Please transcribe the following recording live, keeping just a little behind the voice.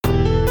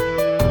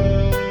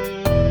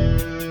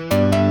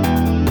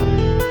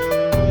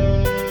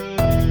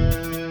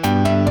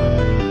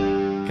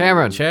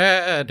Cameron,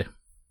 Chad.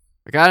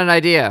 I got an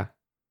idea.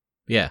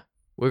 Yeah.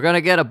 We're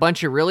gonna get a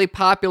bunch of really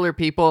popular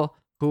people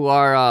who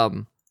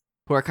are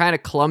kind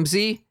of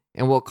clumsy,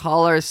 and we'll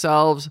call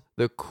ourselves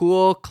the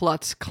Cool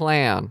Klutz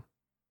Clan.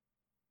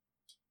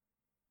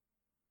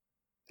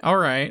 All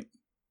right.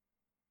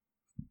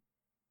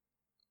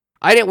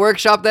 I didn't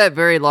workshop that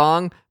very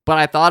long, but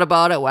I thought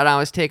about it when I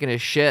was taking a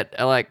shit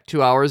like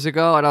 2 hours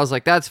ago, and I was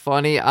like, that's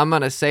funny. I'm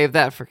gonna save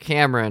that for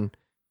Cameron.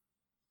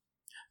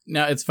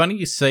 Now, it's funny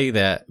you say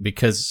that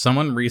because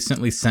someone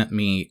recently sent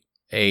me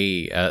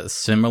a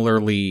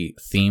similarly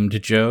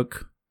themed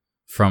joke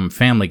from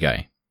Family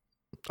Guy.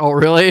 Oh,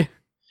 really?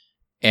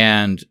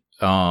 And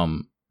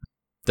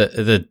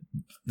the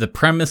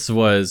premise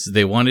was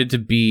they wanted to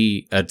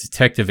be a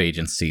detective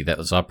agency that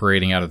was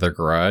operating out of their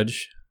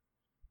garage,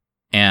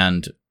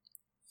 and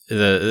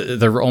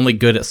they're only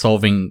good at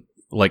solving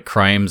like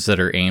crimes that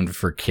are aimed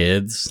for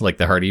kids, like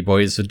the Hardy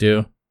Boys would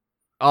do.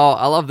 Oh,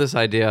 I love this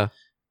idea.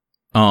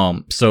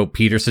 So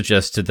Peter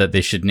suggested that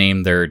they should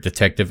name their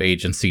detective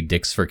agency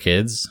Dicks for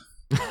Kids.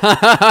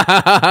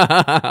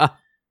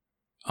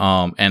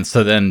 And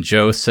so then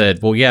Joe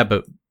said, well, yeah,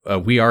 but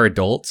we are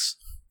adults,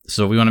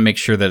 so we want to make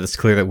sure that it's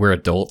clear that we're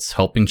adults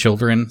helping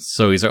children.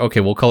 So he's like, okay,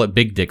 we'll call it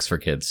Big Dicks for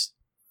Kids.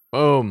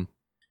 Boom.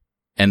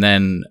 And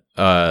then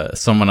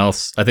someone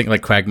else, I think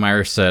like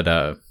Quagmire said,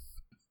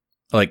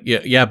 like,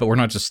 yeah, but we're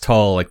not just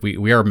tall. Like,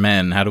 we are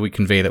men. How do we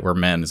convey that we're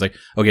men? It's like,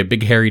 okay,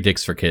 Big Hairy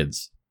Dicks for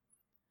Kids.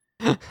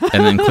 And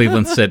then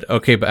Cleveland said,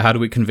 okay, but how do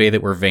we convey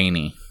that we're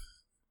veiny?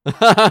 And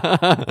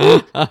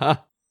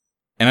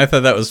I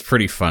thought that was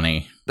pretty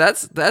funny.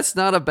 That's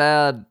not a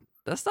bad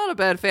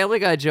Family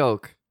Guy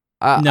joke.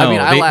 No,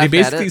 I mean, they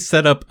basically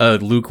set up a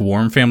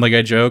lukewarm Family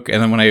Guy joke,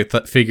 and then when I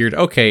figured,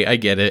 okay, I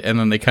get it, and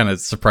then they kind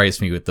of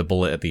surprised me with the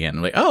bullet at the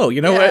end. Like, oh,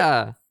 you know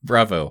what?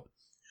 Bravo.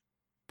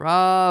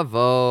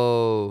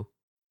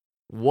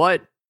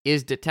 What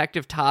is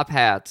Detective Top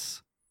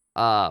Hat's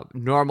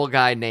normal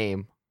guy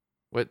name?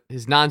 What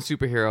his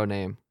non-superhero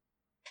name?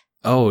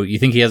 Oh, you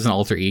think he has an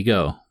alter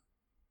ego?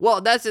 Well,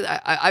 that's it.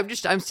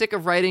 I'm sick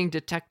of writing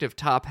Detective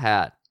Top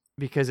Hat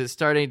because it's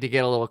starting to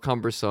get a little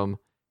cumbersome.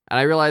 And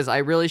I realize I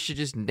really should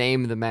just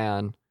name the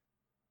man.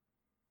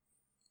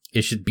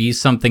 It should be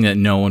something that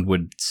no one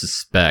would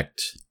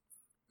suspect,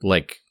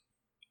 like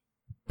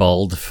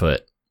Baldfoot.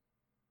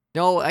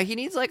 No, he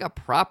needs like a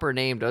proper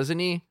name, doesn't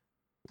he?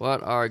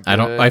 What are good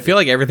I feel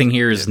like everything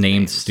here is named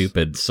names?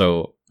 stupid.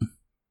 So,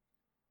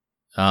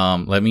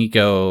 let me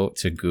go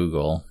to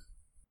Google.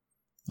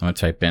 I'm gonna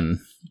type in,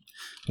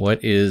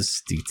 what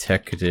is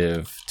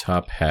Detective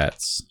Top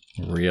Hat's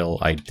real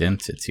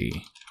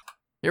identity?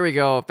 Here we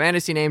go.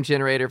 Fantasy name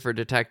generator for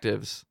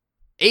detectives.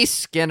 Ace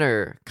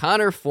Skinner,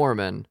 Connor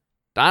Foreman,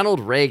 Donald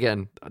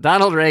Reagan.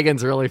 Donald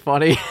Reagan's really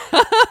funny.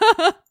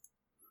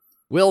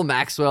 Will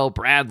Maxwell,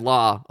 Brad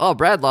Law. Oh,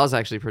 Brad Law's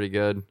actually pretty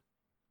good.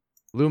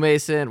 Lou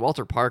Mason,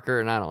 Walter Parker,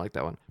 and I don't like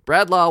that one.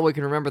 Brad Law, we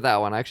can remember that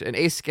one, actually. And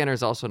Ace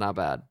Skinner's also not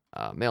bad.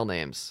 Male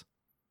names.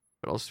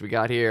 What else do we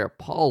got here?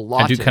 Paul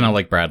Lawton. I do kind of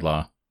like Brad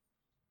Law.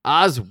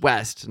 Oz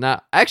West.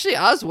 Now, actually,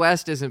 Oz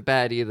West isn't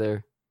bad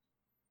either.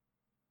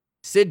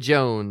 Sid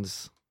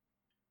Jones.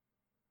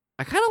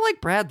 I kind of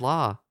like Brad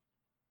Law.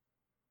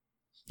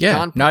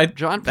 Yeah,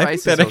 John I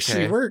Price think that is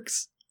actually okay.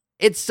 works.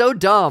 It's so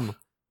dumb.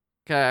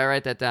 Okay, I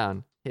write that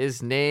down.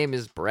 His name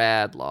is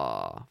Brad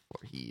Law,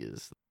 or he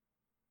is.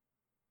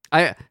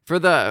 For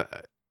the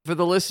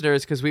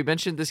listeners, because we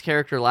mentioned this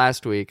character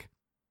last week,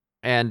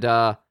 and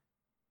I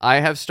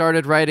have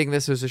started writing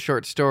this as a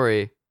short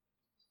story,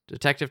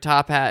 Detective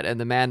Top Hat and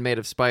the Man Made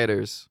of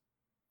Spiders.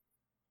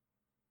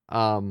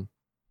 I'm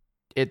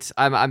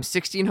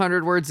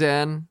 1,600 words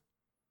in.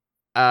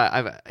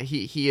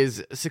 He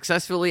is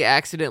successfully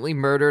accidentally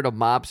murdered a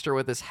mobster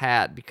with his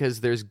hat because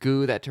there's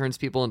goo that turns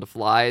people into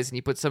flies, and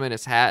he put some in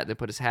his hat, and they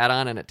put his hat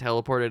on, and it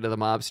teleported to the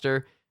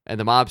mobster, and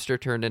the mobster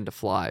turned into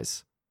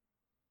flies.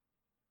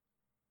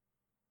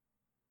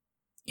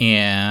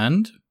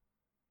 And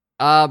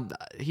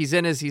he's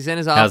in his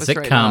office. how's it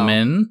right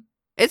coming?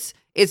 now.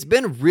 It's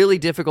been really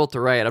difficult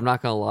to write. I'm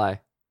not gonna lie.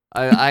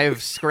 I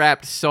have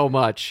scrapped so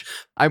much.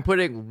 I'm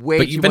putting way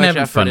too much effort into this. But you've been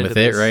having fun with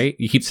it, right?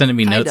 You keep sending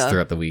me notes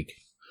throughout the week.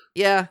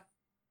 Yeah,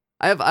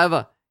 I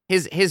have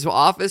his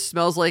office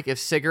smells like if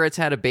cigarettes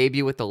had a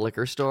baby with the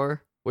liquor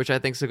store, which I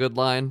think's a good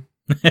line.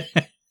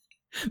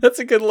 That's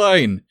a good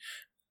line.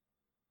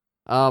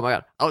 Oh my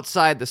god!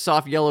 Outside, the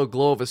soft yellow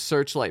glow of a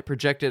searchlight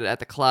projected at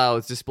the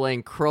clouds,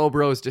 displaying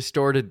Crowbro's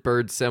distorted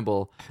bird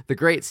symbol. The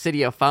great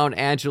city of Found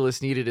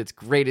Angeles needed its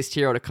greatest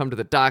hero to come to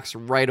the docks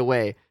right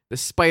away. The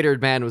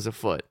Spidered Man was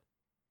afoot.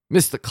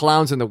 Miss the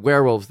clowns and the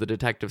werewolves, the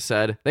detective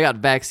said. They got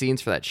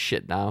vaccines for that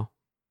shit now.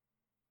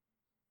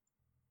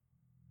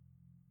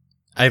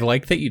 I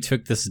like that you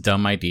took this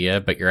dumb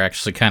idea, but you're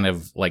actually kind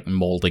of like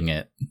molding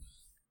it.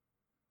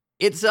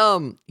 It's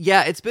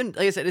it's been,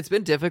 like I said, it's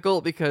been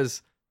difficult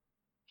because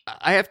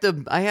I have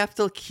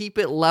to keep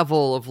it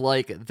level of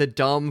like the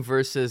dumb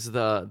versus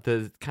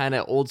the kind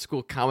of old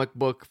school comic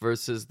book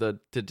versus the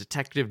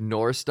detective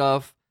noir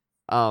stuff.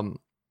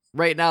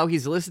 Right now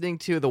he's listening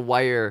to The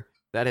Wire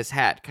that his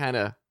hat kind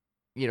of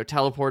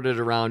teleported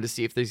around to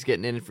see if there's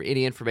getting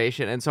any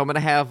information. And so I'm gonna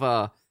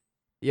have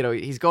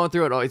he's going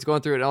through it, and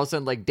all of a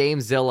sudden, like,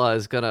 Dame Zilla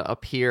is gonna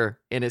appear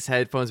in his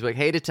headphones, and be like,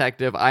 "Hey,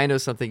 detective, I know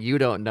something you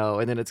don't know,"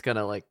 and then it's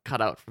gonna like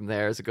cut out from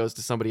there as it goes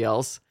to somebody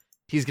else.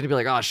 He's gonna be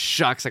like, "Oh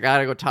shucks, I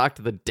gotta go talk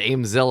to the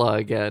Dame Zilla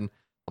again."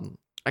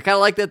 I kind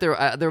of like that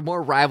they're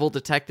more rival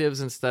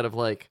detectives instead of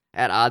like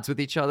at odds with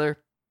each other.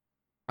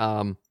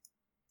 But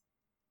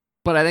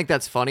I think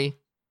that's funny.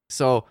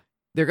 So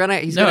he's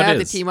gonna have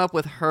to team up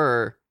with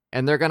her,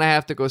 and they're gonna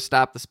have to go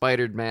stop the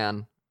Spidered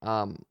Man.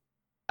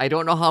 I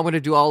don't know how I'm going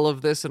to do all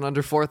of this in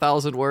under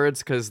 4,000 words,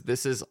 because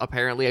this is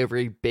apparently a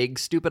very big,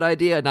 stupid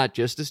idea, not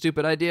just a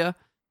stupid idea.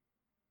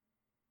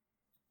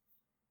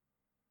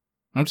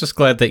 I'm just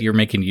glad that you're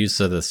making use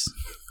of this,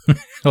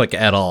 like,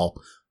 at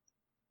all.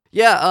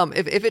 Yeah,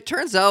 if it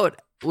turns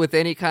out with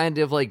any kind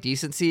of like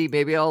decency,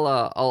 maybe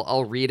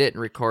I'll read it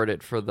and record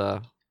it for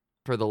the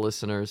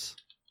listeners.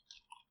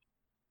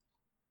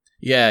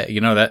 Yeah,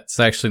 that's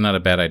actually not a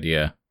bad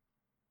idea.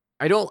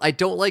 I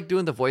don't like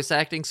doing the voice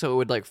acting, so it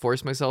would like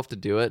force myself to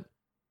do it.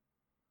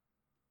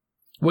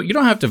 Well, you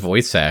don't have to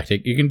voice act.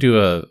 You can do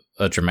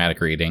a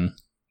dramatic reading.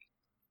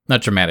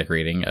 Not dramatic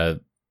reading, a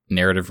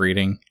narrative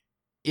reading.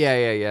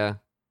 Yeah.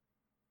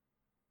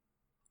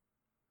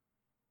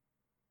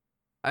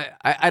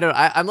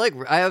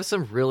 I have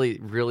some really,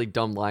 really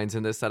dumb lines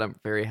in this that I'm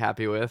very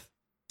happy with.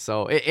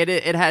 So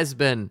it has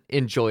been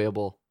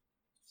enjoyable.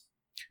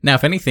 Now,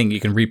 if anything, you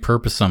can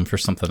repurpose them for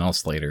something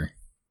else later.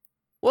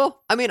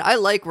 Well, I mean, I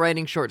like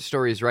writing short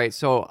stories, right?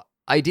 So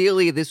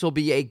ideally, this will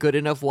be a good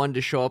enough one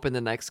to show up in the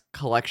next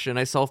collection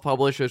I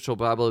self-publish, which will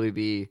probably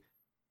be,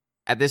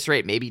 at this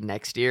rate, maybe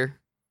next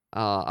year.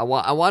 I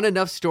want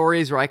enough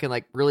stories where I can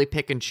like really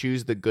pick and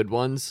choose the good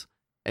ones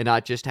and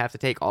not just have to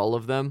take all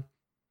of them.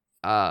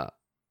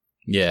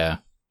 Yeah.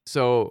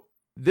 So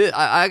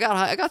I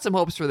got some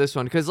hopes for this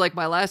one, because like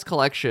my last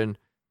collection,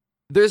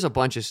 there's a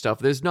bunch of stuff.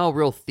 There's no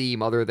real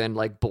theme other than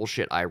like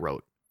bullshit I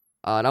wrote,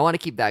 and I want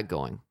to keep that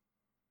going.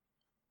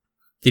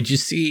 Did you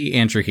see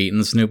Andrew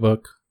Heaton's new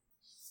book?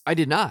 I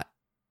did not.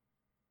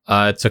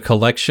 It's a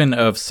collection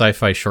of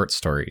sci-fi short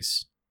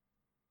stories.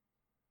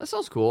 That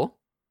sounds cool.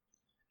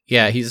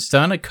 Yeah, he's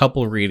done a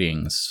couple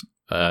readings,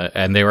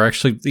 and they were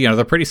actually,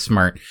 they're pretty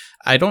smart.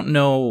 I don't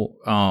know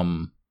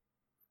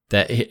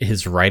that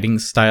his writing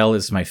style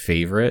is my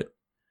favorite,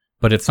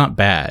 but it's not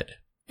bad.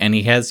 And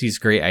he has these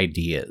great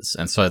ideas,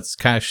 and so it's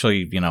kind of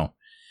actually,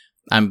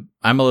 I'm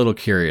a little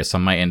curious. I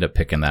might end up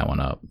picking that one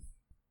up.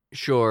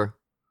 Sure.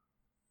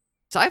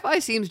 Sci-fi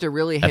seems to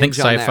really hinge I think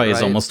sci-fi on that, right?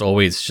 is almost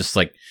always just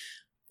like,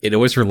 it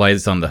always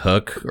relies on the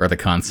hook or the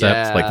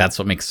concept. Yeah. Like, that's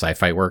what makes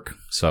sci-fi work.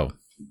 So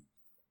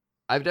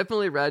I've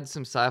definitely read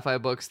some sci-fi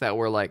books that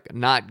were like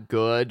not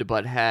good,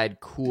 but had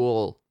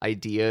cool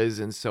ideas,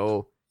 and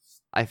so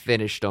I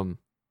finished them.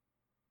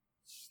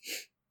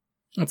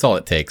 That's all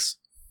it takes.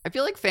 I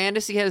feel like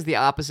fantasy has the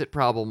opposite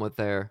problem with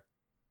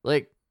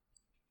like,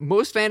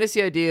 most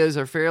fantasy ideas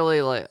are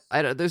fairly like,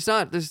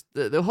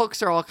 the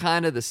hooks are all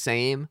kind of the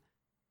same.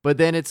 But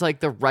then it's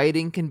like the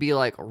writing can be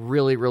like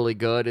really, really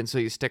good, and so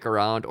you stick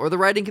around. Or the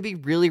writing can be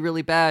really,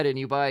 really bad, and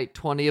you buy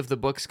 20 of the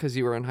books because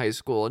you were in high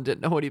school and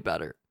didn't know any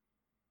better.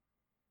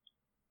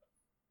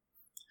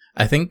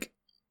 I think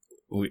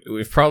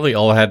we've probably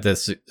all had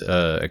this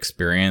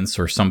experience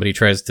where somebody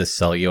tries to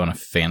sell you on a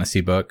fantasy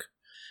book,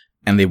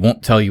 and they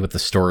won't tell you what the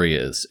story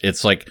is.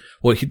 It's like,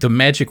 well, the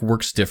magic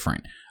works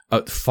different.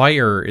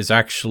 Fire is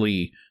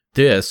actually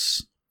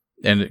this,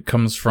 and it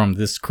comes from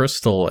this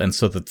crystal, and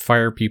so the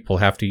fire people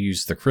have to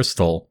use the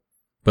crystal,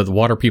 but the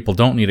water people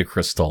don't need a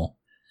crystal,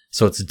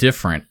 so it's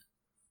different.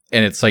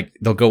 And it's like,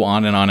 they'll go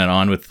on and on and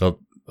on with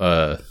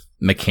the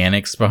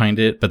mechanics behind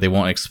it, but they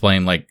won't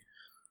explain, like,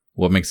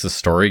 what makes the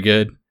story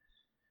good.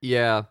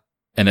 Yeah.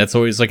 And that's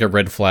always like a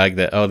red flag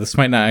that, this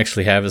might not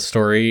actually have a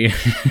story.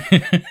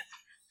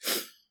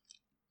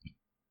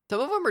 Some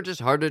of them are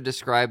just hard to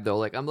describe, though.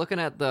 Like, I'm looking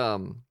at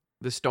the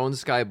Stone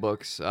Sky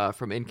books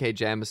from N.K.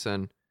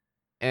 Jemisin,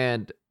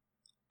 and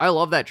I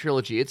love that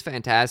trilogy. It's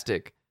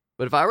fantastic.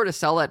 But if I were to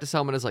sell that to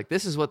someone as like,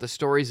 this is what the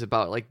story's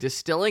about, like,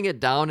 distilling it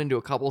down into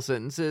a couple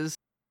sentences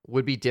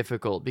would be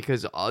difficult,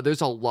 because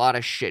there's a lot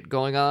of shit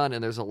going on,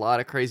 and there's a lot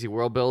of crazy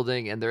world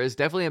building, and there is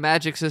definitely a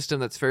magic system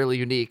that's fairly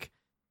unique.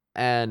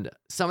 And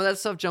some of that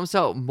stuff jumps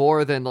out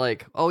more than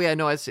like, oh yeah,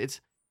 no, it's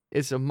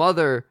a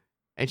mother,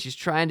 and she's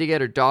trying to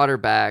get her daughter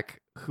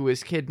back, who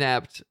is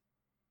kidnapped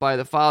by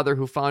the father,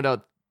 who found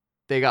out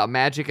they got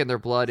magic in their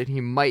blood, and he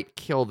might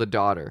kill the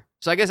daughter.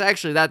 So I guess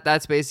actually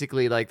that's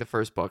basically like the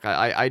first book.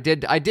 I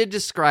did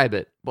describe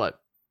it, but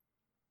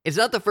it's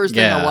not the first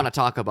thing I want to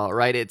talk about,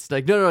 right? It's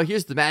like, no,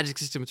 here's the magic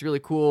system. It's really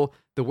cool.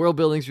 The world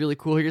building's really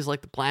cool. Here's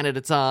like the planet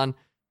it's on.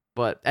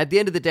 But at the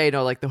end of the day,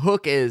 no, like the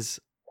hook is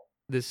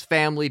this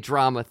family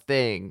drama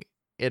thing,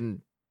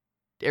 and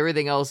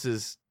everything else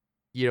is,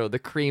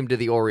 the cream to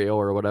the Oreo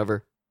or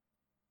whatever.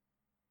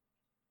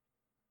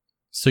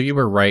 So you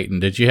were right. And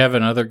did you have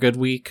another good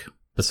week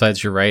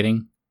besides your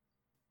writing?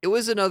 It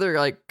was another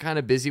like kind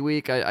of busy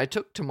week. I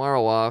took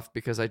tomorrow off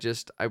because I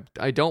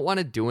don't want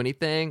to do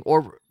anything,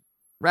 or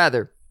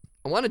rather,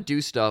 I want to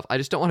do stuff. I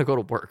just don't want to go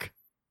to work.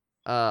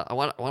 I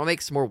want to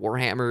make some more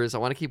Warhammers. I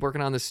want to keep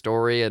working on this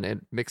story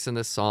and mixing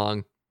this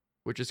song,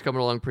 which is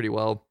coming along pretty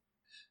well,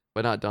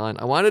 but not done.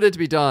 I wanted it to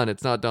be done.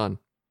 It's not done.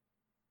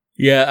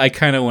 Yeah, I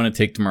kind of want to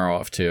take tomorrow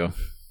off too.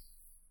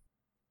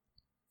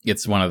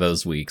 It's one of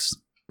those weeks.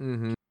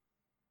 Mm-hmm.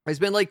 I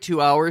spent like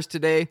 2 hours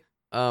today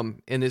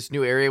in this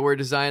new area we're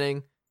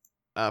designing,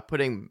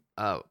 putting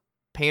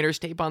painter's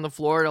tape on the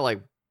floor to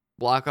like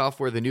block off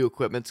where the new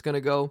equipment's going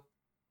to go.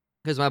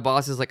 Because my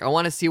boss is like, I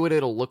want to see what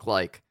it'll look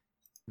like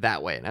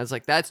that way. And I was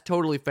like, that's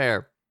totally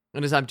fair.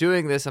 And as I'm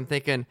doing this, I'm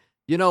thinking,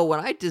 you know, when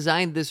I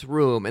designed this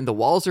room and the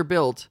walls are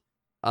built,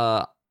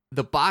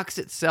 the box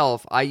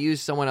itself, I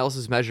used someone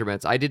else's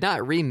measurements. I did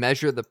not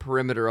remeasure the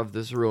perimeter of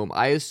this room.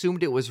 I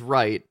assumed it was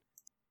right.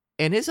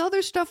 And his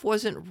other stuff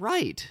wasn't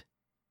right.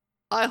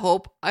 I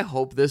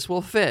hope this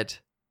will fit.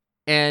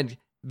 And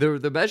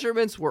the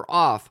measurements were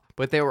off,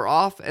 but they were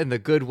off in the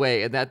good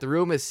way, and that the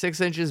room is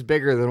 6 inches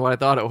bigger than what I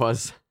thought it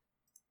was.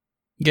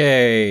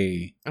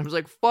 Yay. I was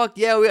like, fuck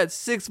yeah, we got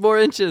 6 more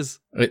inches.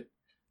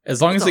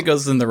 As long as it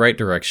goes in the right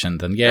direction,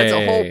 then yay. That's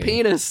a whole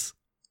penis.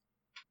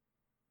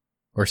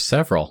 Or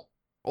several.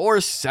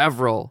 Or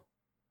several.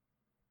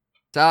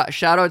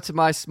 Shout out to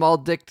my small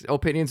dick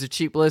opinions of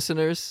cheap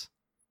listeners.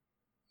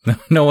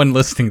 No one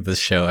listening to this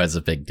show has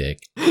a big dick.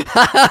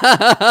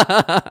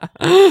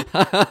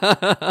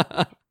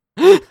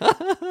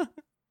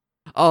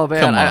 Oh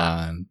man, come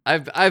on!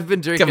 I've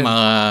been drinking. Come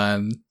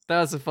on!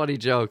 That was a funny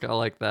joke. I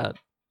like that.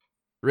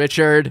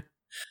 Richard's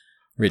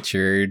the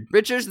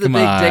come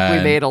big on. dick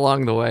we made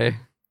along the way.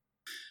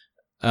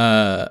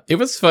 It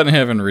was fun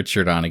having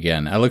Richard on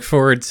again. I look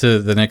forward to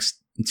the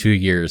next 2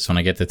 years when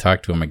I get to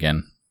talk to him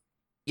again.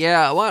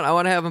 Yeah, I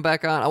want to have him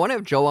back on. I want to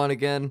have Joe on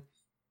again.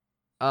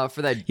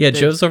 For that. Yeah,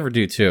 Joe's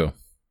overdue too.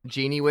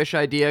 Genie Wish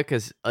idea,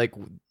 because like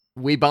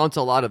we bounce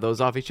a lot of those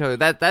off each other.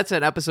 That's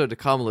an episode to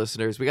come,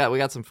 listeners. We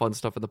got some fun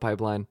stuff in the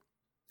pipeline.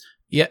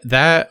 Yeah,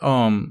 that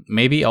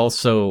maybe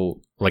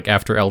also like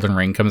after Elden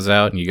Ring comes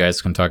out, and you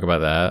guys can talk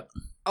about that.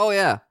 Oh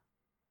yeah,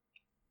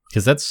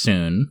 because that's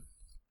soon.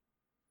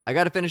 I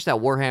got to finish that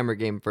Warhammer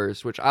game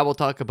first, which I will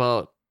talk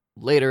about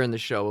later in the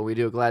show when we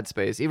do a Glad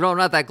Space. Even though I'm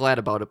not that glad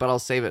about it, but I'll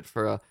save it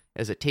for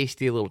as a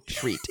tasty little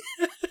treat.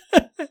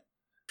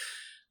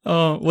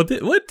 Oh, what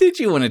did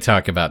you want to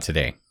talk about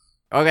today?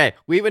 Okay,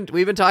 we've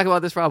been talking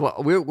about this for a while.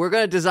 We're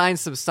gonna design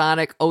some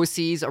Sonic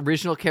OCs,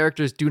 original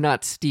characters do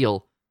not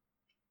steal.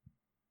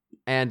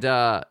 And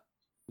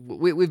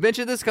we've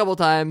mentioned this a couple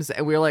times,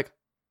 and we're like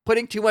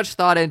putting too much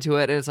thought into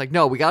it, and it's like,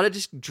 no, we gotta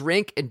just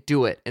drink and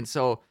do it. And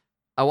so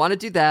I want to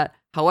do that.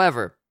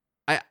 However,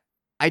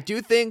 I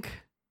do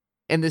think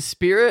in the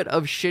spirit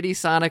of shitty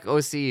Sonic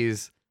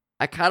OCs,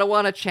 I kind of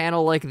want to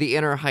channel like the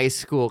inner high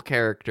school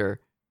character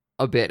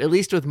a bit, at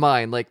least with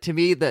mine. Like, to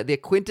me, the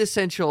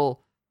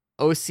quintessential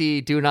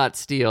OC do not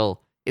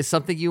steal is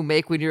something you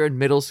make when you're in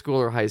middle school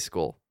or high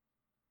school.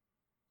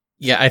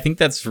 Yeah, I think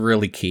that's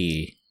really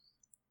key.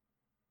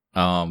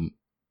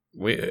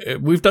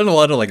 We've done a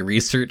lot of like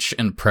research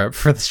and prep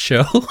for the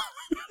show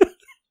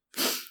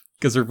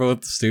because we're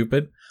both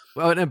stupid.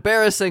 Well, an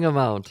embarrassing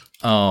amount.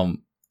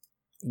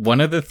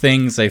 One of the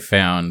things I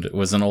found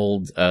was an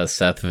old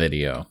Seth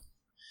video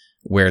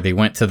where they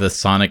went to the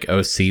Sonic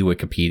OC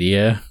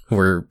Wikipedia,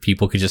 where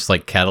people could just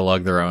like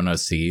catalog their own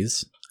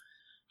OCs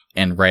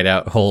and write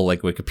out whole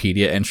like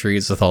Wikipedia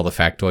entries with all the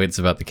factoids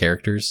about the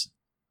characters.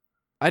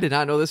 I did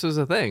not know this was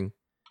a thing.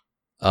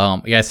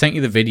 Yeah, I sent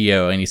you the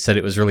video and you said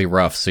it was really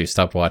rough, so you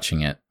stopped watching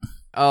it.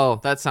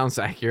 Oh, that sounds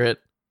accurate.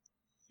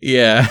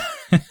 Yeah.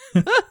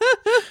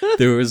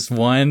 There was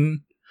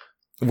one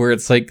where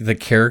it's like the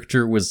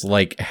character was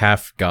like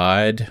half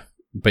god,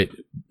 but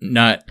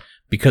not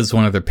because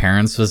one of their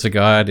parents was a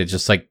god. It's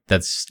just like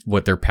that's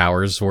what their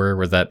powers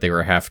were that they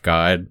were half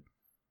god.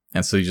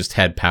 And so they just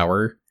had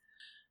power.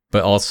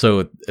 But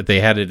also they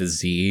had a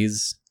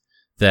disease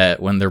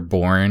that when they're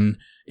born,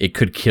 it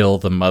could kill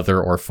the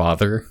mother or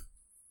father.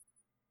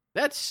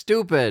 That's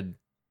stupid.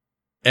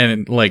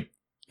 And like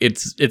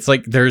it's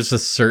like there's a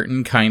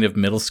certain kind of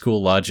middle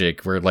school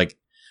logic where like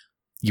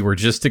you were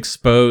just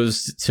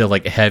exposed to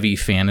like heavy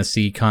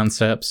fantasy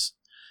concepts,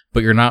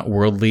 but you're not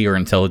worldly or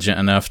intelligent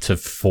enough to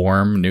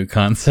form new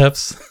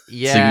concepts.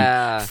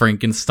 Yeah. So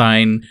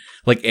Frankenstein,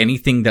 like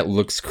anything that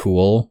looks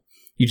cool,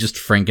 you just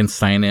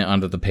Frankenstein it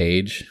onto the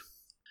page.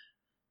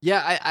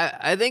 Yeah,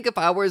 I think if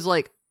I was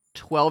like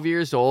 12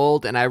 years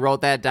old and I wrote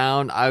that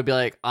down, I would be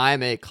like,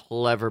 I'm a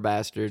clever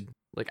bastard.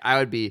 Like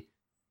I'd be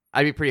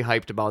pretty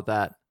hyped about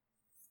that.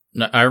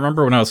 No, I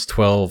remember when I was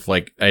 12,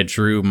 like I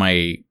drew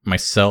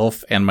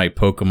myself and my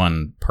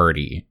Pokemon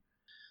party.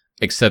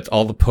 Except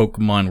all the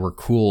Pokemon were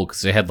cool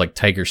because they had like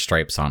tiger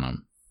stripes on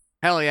them.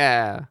 Hell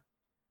yeah.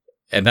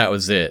 And that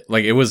was it.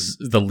 Like it was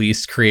the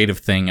least creative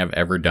thing I've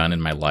ever done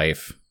in my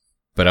life.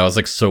 But I was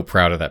like so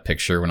proud of that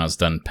picture when I was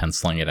done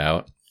penciling it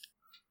out.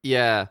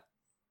 Yeah.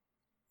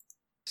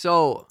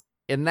 So,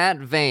 in that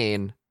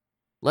vein,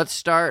 let's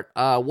start.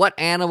 What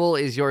animal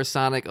is your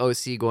Sonic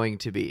OC going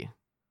to be?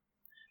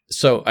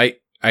 So I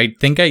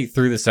think I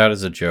threw this out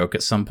as a joke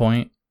at some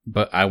point.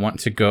 but I want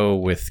to go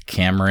with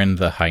Cameron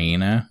the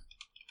hyena.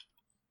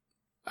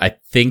 I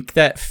think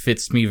that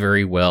fits me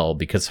very well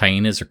because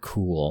hyenas are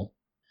cool,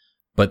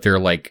 but they're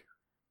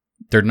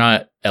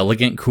not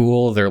elegant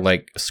cool. They're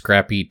like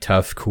scrappy,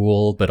 tough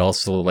cool, but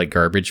also like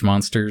garbage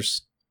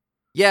monsters.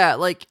 Yeah,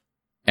 like...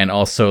 And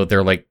also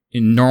they're like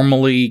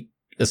normally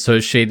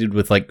associated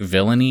with like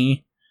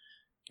villainy,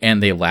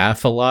 and they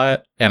laugh a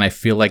lot. And I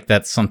feel like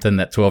that's something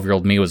that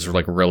 12-year-old me was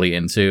like really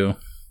into.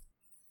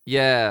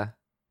 Yeah.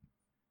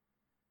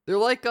 They're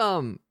like,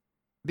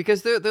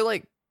 because they're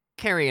like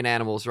carrion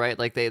animals, right?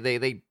 Like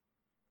they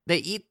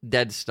eat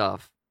dead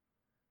stuff.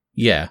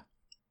 Yeah.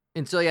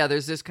 And so, yeah,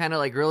 there's this kind of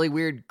like really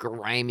weird,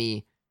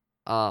 grimy,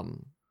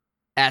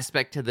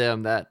 aspect to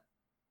them that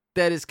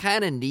is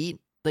kind of neat.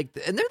 Like,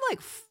 and they're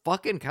like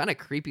fucking kind of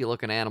creepy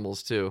looking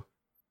animals too.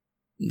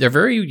 They're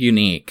very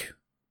unique.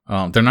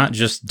 They're not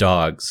just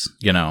dogs,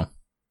 you know.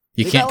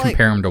 You They can't got, like,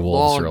 compare them to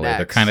wolves, long really. They're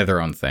necks. kind of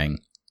their own thing.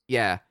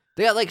 Yeah.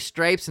 They got like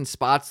stripes and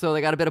spots though.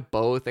 They got a bit of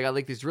both. They got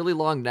like these really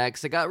long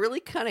necks. They got really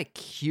kind of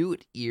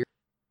cute ears.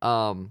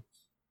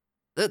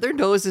 Their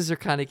noses are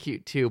kind of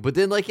cute too. But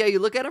then like, yeah, you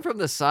look at them from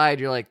the side,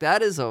 you're like,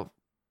 that is a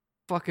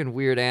fucking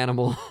weird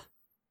animal.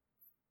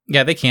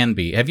 Yeah, they can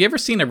be. Have you ever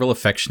seen a real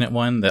affectionate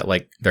one that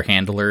like their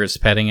handler is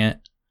petting it?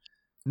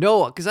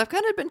 No, because I've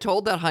kind of been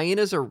told that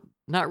hyenas are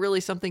not really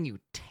something you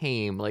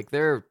tame. Like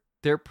they're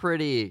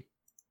pretty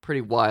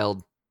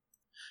wild.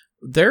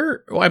 They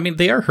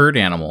are herd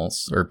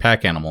animals or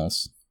pack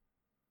animals.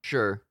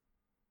 Sure.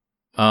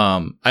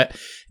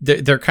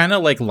 They're kind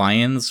of like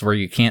lions where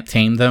you can't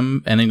tame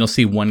them, and then you'll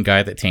see one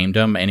guy that tamed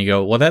them, and you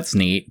go, well, that's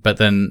neat. But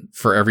then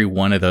for every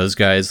one of those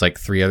guys, like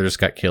 3 others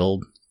got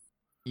killed.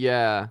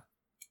 Yeah.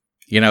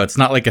 You know, it's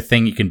not like a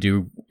thing you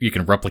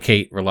can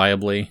replicate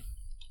reliably.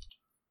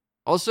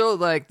 Also,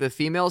 like the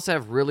females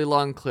have really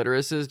long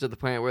clitorises to the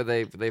point where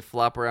they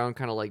flop around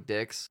kind of like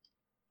dicks.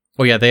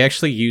 Well, yeah, they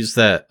actually use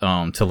that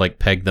to like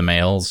peg the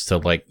males to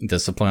like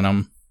discipline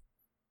them.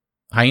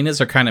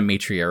 Hyenas are kind of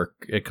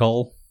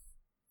matriarchal.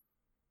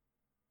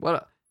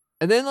 What?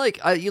 And then like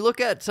you look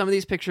at some of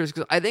these pictures,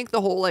 because I think the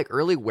whole like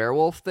early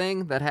werewolf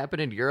thing that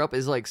happened in Europe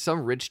is like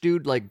some rich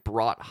dude like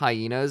brought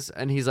hyenas,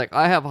 and he's like,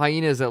 I have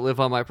hyenas that live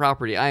on my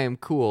property. I am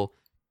cool.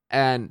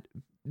 And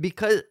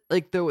because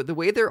like the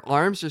way their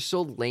arms are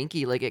so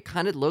lanky, like it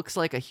kind of looks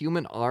like a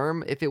human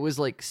arm if it was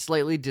like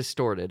slightly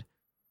distorted.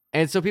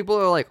 And so people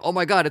are like, oh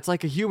my god, it's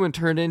like a human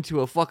turned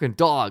into a fucking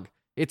dog.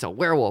 It's a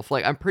werewolf.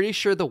 Like, I'm pretty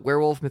sure the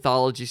werewolf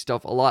mythology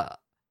stuff, a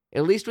lot,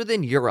 at least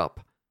within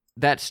Europe,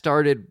 that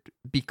started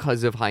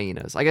because of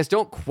hyenas. I guess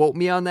don't quote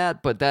me on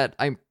that, but that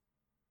I'm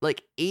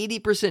like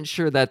 80%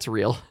 sure that's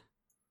real.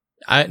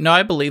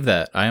 I believe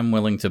that. I am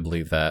willing to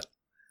believe that.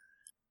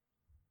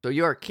 So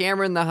you're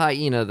Cameron the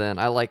hyena then.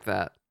 I like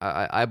that.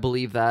 I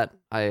believe that.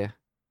 I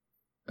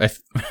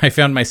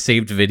found my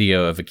saved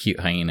video of a cute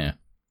hyena.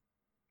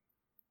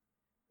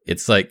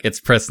 It's like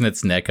it's pressing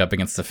its neck up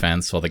against the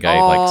fence while the guy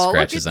like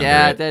scratches look at under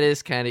that. it. That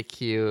is kind of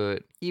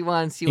cute. He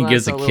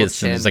gives a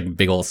kiss and there's like a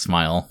big old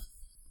smile.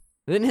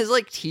 Then his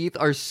like teeth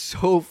are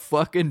so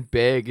fucking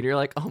big, and you're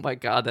like, oh my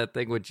god, that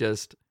thing would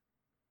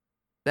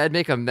that'd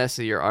make a mess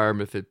of your arm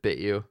if it bit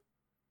you.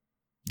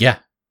 Yeah.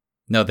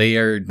 No, they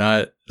are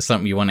not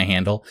something you want to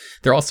handle.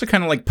 They're also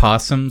kind of like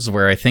possums,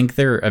 where I think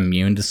they're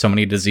immune to so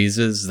many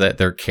diseases that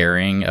they're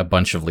carrying a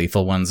bunch of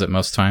lethal ones at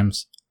most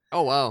times.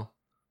 Oh wow.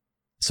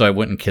 So I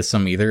wouldn't kiss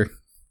them either.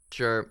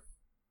 Sure.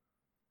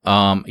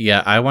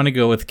 Yeah, I want to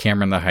go with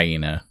Cameron the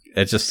hyena.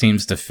 It just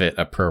seems to fit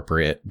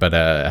appropriate. But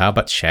how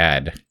about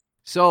Chad?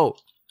 So,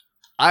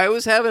 I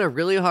was having a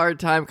really hard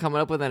time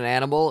coming up with an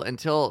animal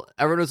until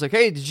everyone was like,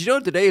 hey, did you know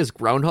today is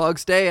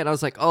Groundhog's Day? And I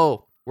was like,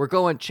 oh, we're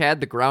going Chad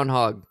the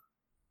Groundhog.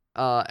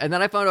 And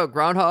then I found out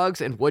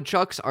groundhogs and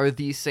woodchucks are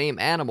the same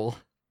animal.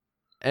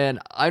 And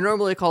I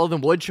normally call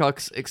them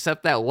woodchucks,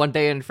 except that one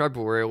day in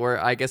February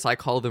where I guess I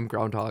call them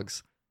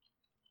groundhogs.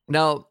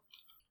 Now,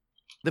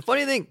 the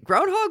funny thing,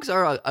 groundhogs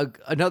are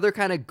another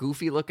kind of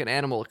goofy looking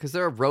animal because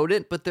they're a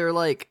rodent, but they're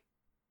like,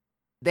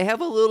 they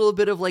have a little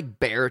bit of like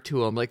bear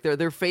to them. Like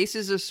their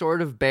faces are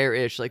sort of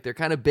bearish. Like they're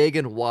kind of big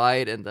and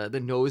wide, and the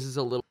nose is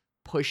a little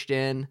pushed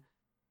in.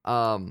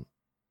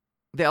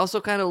 They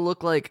also kind of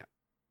look like,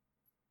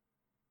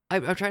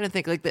 I'm trying to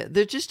think, like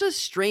they're just a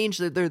strange.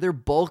 They're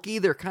bulky.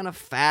 They're kind of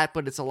fat,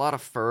 but it's a lot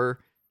of fur,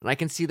 and I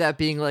can see that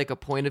being like a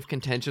point of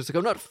contention. It's like,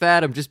 I'm not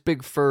fat. I'm just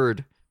big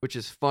furred, which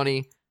is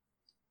funny.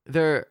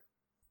 They're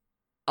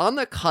on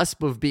the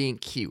cusp of being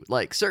cute.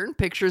 Like certain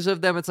pictures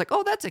of them, it's like,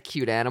 oh, that's a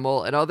cute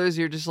animal, and others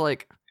you're just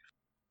like,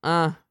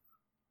 I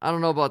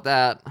don't know about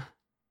that.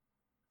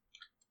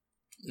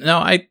 No,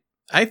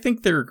 I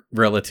think they're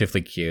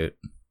relatively cute.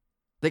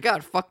 They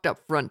got fucked up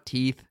front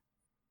teeth.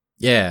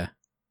 Yeah.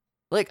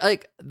 Like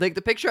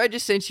the picture I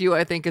just sent you,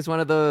 I think is one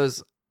of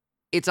those,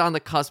 it's on the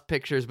cusp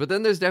pictures, but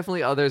then there's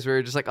definitely others where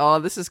you're just like, oh,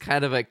 this is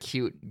kind of a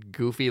cute,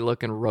 goofy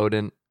looking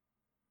rodent.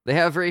 They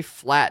have very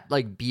flat,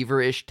 like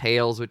beaver-ish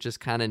tails, which is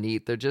kind of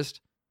neat. They're just,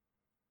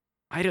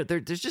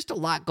 there's just a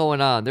lot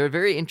going on. They're a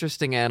very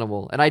interesting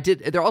animal. And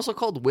they're also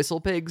called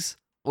whistle pigs,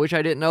 which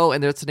I didn't know,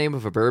 and that's the name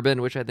of a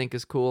bourbon, which I think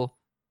is cool.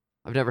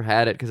 I've never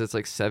had it because it's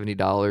like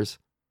 $70.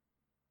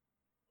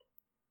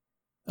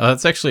 Oh,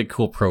 that's actually a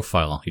cool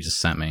profile he just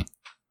sent me.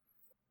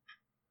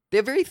 They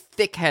have very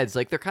thick heads.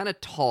 Like, they're kind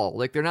of tall.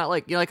 Like, they're not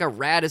like, you know, like a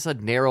rat is a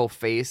narrow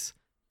face.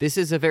 This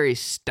is a very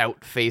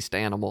stout-faced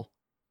animal.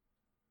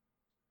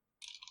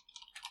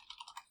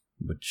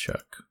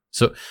 Woodchuck.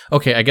 So,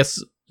 okay, I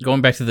guess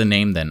going back to the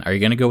name then, are you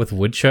going to go with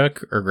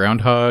Woodchuck or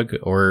Groundhog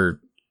or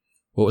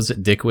what was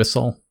it, Dick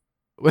Whistle?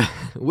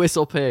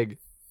 Whistle Pig.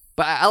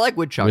 But I like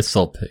Woodchuck.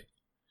 Whistle Pig.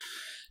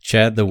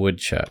 Chad the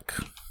Woodchuck.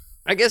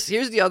 I guess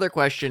here's the other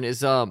question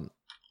is,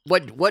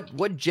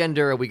 what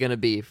gender are we gonna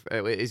be?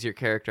 Is your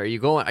character? Are you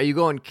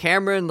going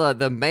Cameron,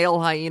 the male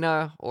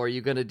hyena, or are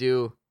you gonna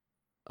do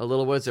a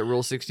little? What is it?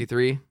 Rule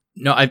 63?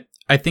 No,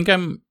 I think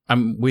I'm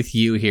with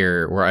you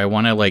here, where I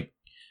want to like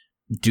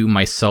do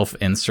my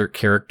self-insert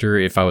character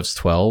if I was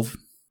 12.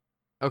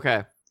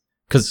 Okay.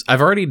 Because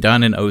I've already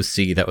done an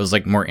OC that was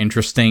like more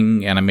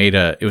interesting, and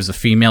it was a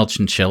female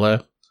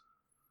chinchilla.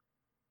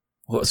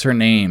 What was her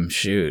name?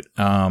 Shoot.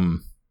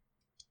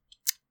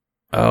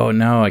 Oh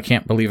no, I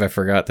can't believe I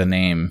forgot the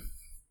name.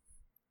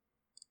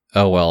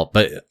 Oh well,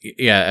 but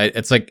yeah,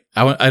 it's like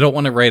I don't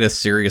want to write a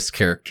serious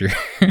character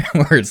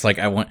where it's like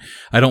I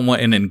don't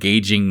want an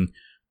engaging,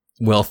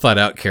 well thought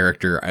out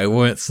character. I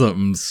want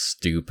something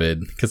stupid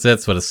because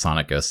that's what a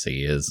Sonic OC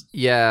is.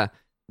 Yeah,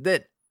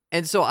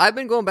 and so I've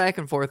been going back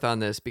and forth on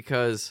this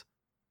because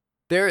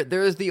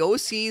there's the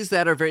OCs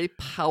that are very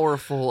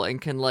powerful and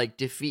can like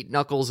defeat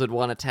Knuckles in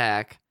one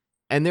attack.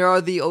 And there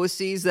are the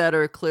OCs that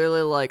are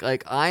clearly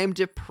like I'm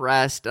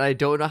depressed and I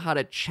don't know how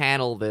to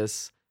channel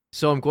this,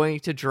 so I'm going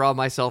to draw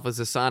myself as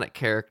a Sonic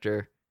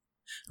character.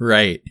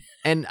 Right.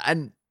 And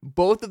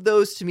both of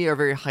those to me are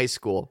very high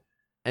school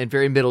and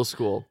very middle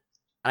school.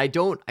 I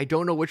don't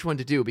know which one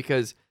to do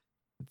because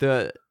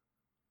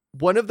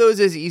one of those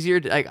is easier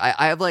to, like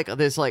I have like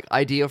this like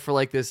idea for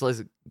like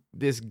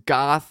this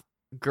goth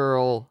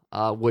girl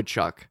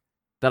woodchuck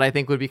that I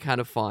think would be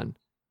kind of fun.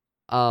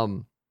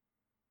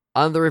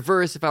 On the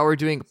reverse, if I were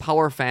doing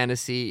power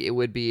fantasy, it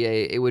would be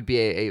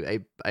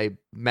a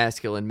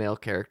masculine male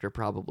character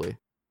probably,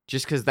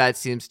 just because that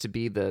seems to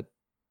be the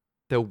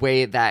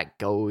way that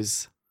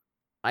goes.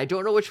 I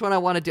don't know which one I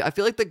want to do. I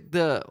feel like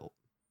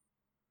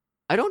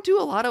I don't do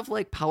a lot of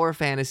like power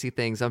fantasy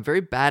things. I'm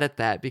very bad at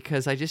that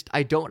because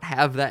I don't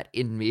have that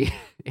in me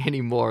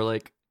anymore.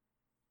 Like,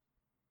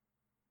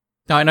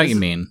 no, I know what you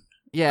mean.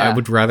 Yeah, I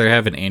would rather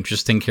have an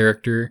interesting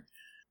character.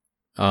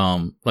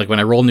 Like when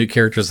I roll new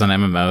characters on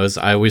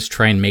MMOs, I always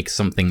try and make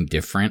something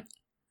different.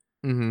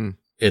 Mm-hmm.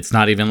 It's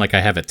not even like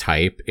I have a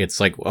type. It's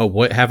like, oh,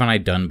 what haven't I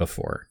done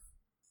before?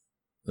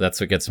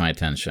 That's what gets my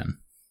attention.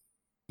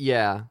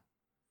 Yeah.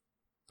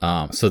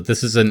 So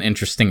this is an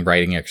interesting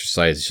writing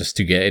exercise just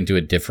to get into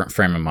a different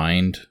frame of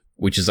mind,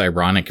 which is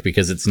ironic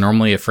because it's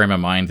normally a frame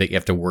of mind that you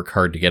have to work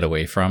hard to get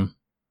away from.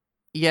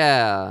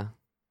 Yeah.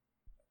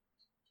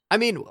 I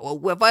mean,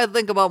 if I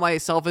think about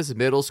myself as a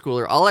middle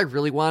schooler, all I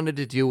really wanted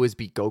to do was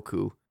be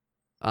Goku.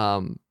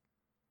 But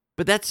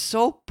that's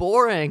so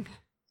boring.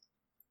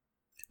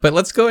 But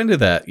let's go into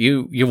that.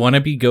 You want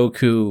to be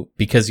Goku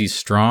because he's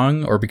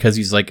strong or because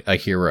he's like a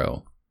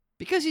hero?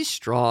 Because he's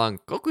strong.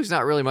 Goku's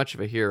not really much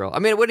of a hero. I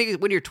mean,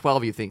 when you're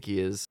 12, you think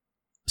he is.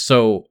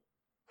 So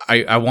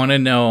I want to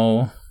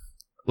know,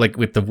 like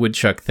with the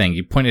woodchuck thing,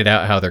 you pointed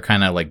out how they're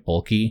kind of like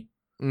bulky.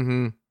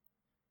 Mm-hmm.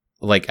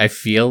 Like, I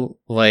feel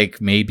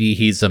like maybe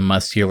he's a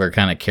muscular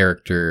kind of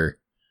character,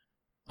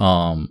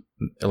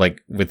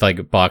 like with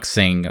like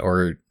boxing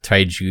or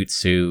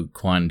taijutsu,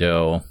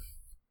 kwando.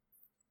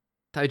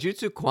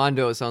 Taijutsu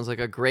Kwando sounds like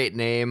a great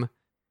name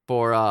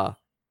for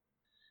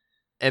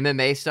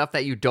MMA stuff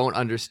that you don't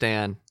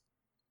understand.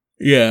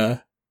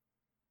 Yeah.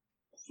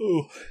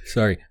 Oh,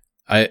 sorry.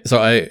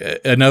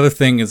 Another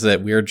thing is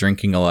that we are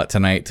drinking a lot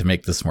tonight to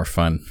make this more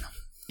fun.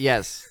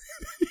 Yes.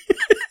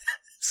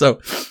 So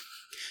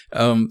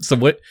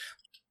what,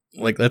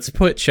 like, let's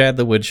put Chad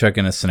the Woodchuck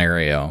in a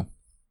scenario.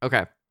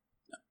 Okay.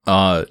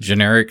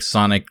 Generic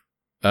Sonic,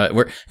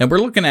 we're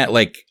looking at,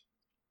 like,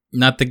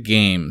 not the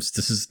games.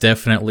 This is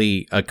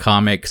definitely a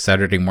comic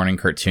Saturday morning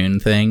cartoon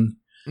thing.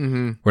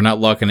 Mm-hmm. We're not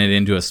locking it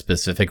into a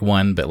specific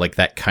one, but like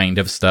that kind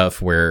of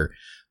stuff where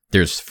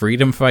there's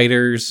freedom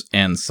fighters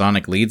and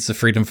Sonic leads the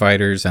freedom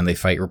fighters and they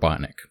fight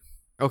Robotnik.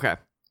 Okay.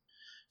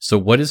 So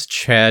what is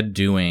Chad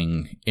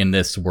doing in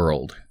this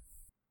world?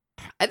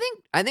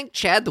 I think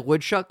Chad the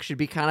Woodchuck should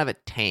be kind of a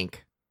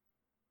tank.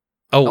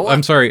 Oh,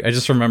 I'm sorry. I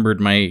just remembered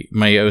my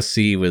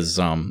OC was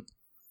oh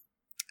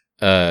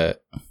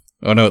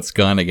no, it's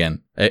gone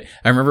again. I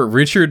remember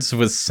Richards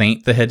was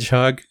Saint the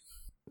Hedgehog,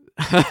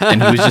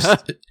 and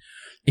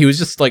he was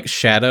just like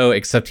Shadow,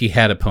 except he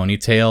had a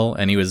ponytail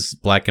and he was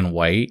black and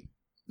white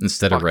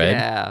instead of red.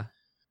 Yeah.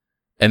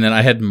 And then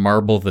I had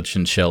Marble the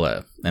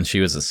Chinchilla, and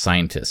she was a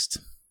scientist.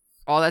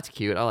 Oh, that's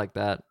cute. I like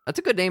that. That's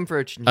a good name for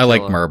a chinchilla. I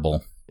like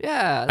Marble.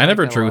 Yeah. I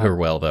never drew her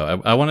well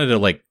though. I wanted to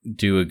like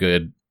do a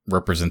good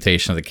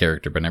representation of the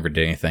character, but never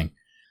did anything.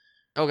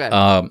 Okay.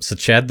 So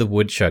Chad the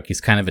Woodchuck,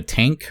 he's kind of a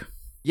tank.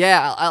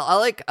 Yeah, I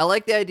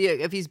like the idea.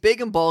 If he's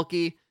big and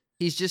bulky,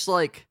 he's just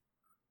like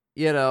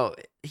you know,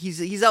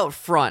 he's out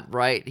front,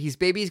 right? He's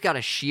got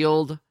a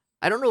shield.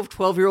 I don't know if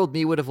 12-year-old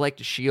me would have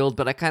liked a shield,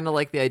 but I kind of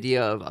like the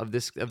idea of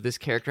this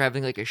character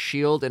having like a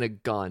shield and a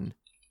gun.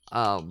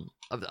 Like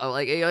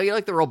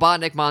the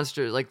Robotnik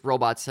monster, like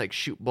robots like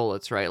shoot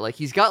bullets, right? Like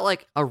he's got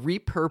like a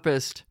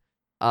repurposed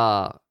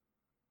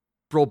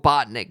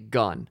Robotnik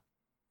gun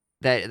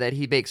that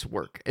he makes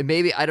work. And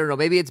maybe, I don't know,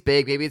 maybe it's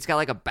big, maybe it's got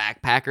like a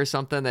backpack or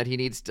something that he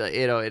needs to,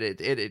 you know,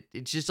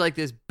 it's just like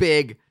this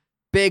big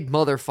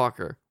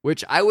motherfucker,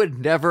 which I would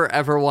never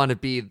ever want to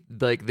be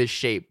like this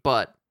shape,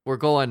 but we're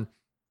going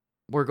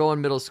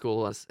middle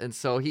school, and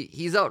so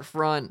he's out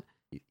front.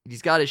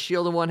 He's got his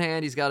shield in one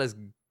hand, he's got his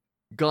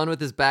gun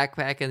with his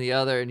backpack in the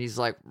other, and he's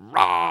like,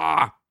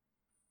 rah!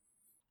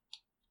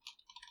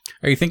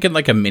 Are you thinking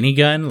like a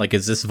minigun? Like,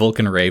 is this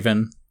Vulcan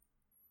Raven?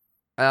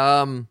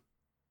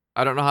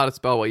 I don't know how to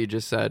spell what you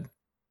just said.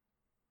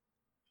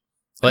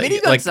 Like,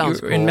 minigun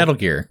sounds cool. In Metal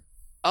Gear.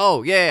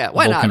 Oh, yeah.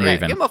 Why Vulcan not? Yeah,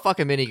 Raven. give him a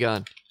fucking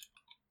minigun.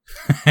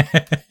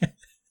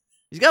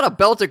 He's got a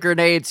belt of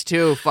grenades,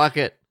 too. Fuck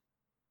it.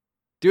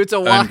 Dude's a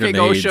walking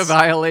OSHA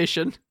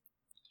violation.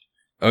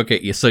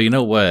 Okay, so you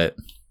know what?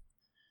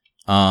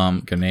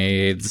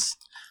 Grenades.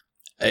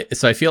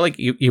 So I feel like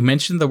you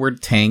mentioned the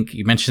word tank.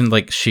 You mentioned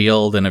like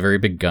shield and a very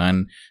big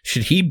gun.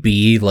 Should he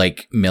be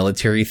like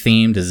military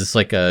themed? Is this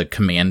like a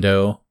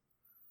commando?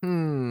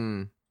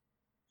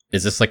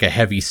 Is this like a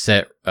heavy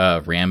set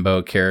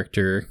Rambo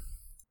character?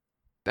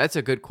 That's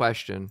a good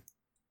question.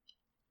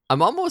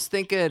 I'm almost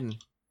thinking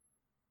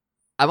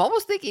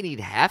he'd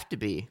have to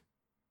be.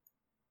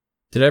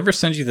 Did I ever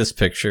send you this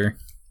picture?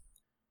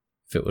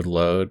 If it would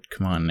load,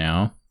 come on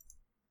now.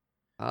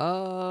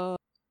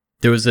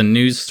 There was a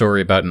news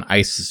story about an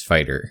ISIS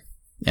fighter,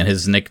 and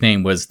his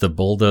nickname was the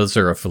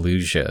Bulldozer of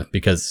Fallujah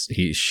because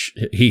he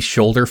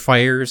shoulder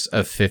fires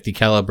a 50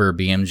 caliber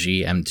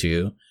BMG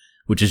M2,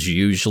 which is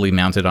usually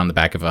mounted on the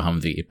back of a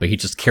Humvee, but he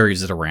just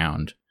carries it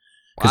around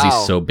because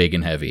he's so big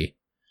and heavy.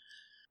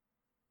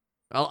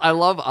 Well, I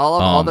love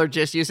all they're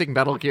just using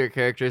Metal Gear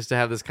characters to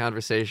have this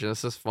conversation.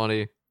 This is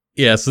funny.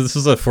 Yeah, so this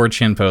was a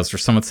 4chan post where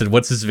someone said,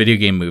 "What's his video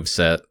game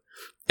moveset?"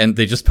 And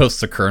they just post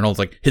the Colonel,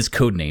 like, his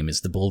code name is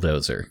the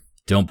Bulldozer.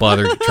 Don't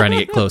bother trying to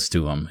get close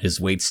to him.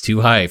 His weight's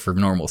too high for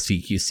normal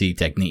CQC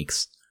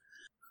techniques.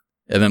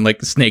 And then,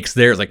 like, Snake's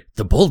there, like,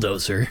 the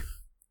Bulldozer?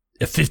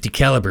 A 50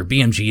 caliber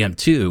BMG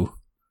M2?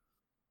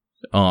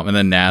 And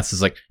then Nass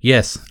is like,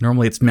 yes,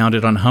 normally it's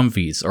mounted on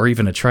Humvees or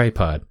even a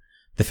tripod.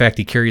 The fact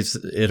he carries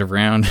it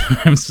around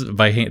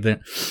by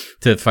hand,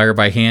 to fire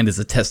by hand is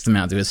a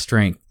testament to his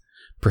strength.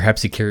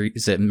 Perhaps he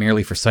carries it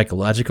merely for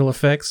psychological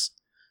effects?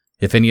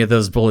 If any of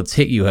those bullets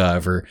hit you,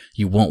 however,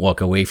 you won't walk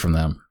away from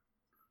them.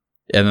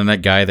 And then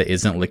that guy that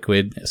isn't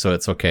Liquid, so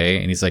it's okay.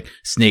 And he's like,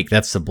 Snake,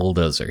 that's the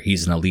Bulldozer.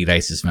 He's an elite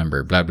ISIS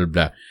member, blah, blah,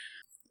 blah.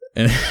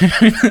 And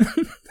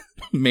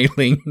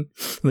Mailing,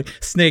 like,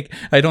 Snake,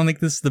 I don't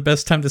think this is the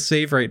best time to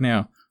save right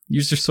now.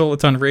 Use your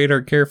Soliton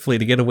radar carefully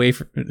to get away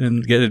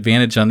and get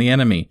advantage on the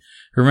enemy.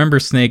 Remember,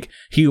 Snake,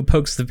 he who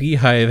pokes the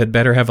beehive had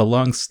better have a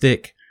long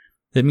stick.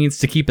 That means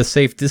to keep a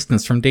safe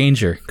distance from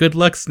danger. Good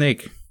luck,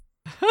 Snake.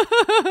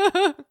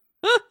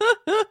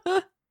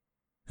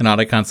 And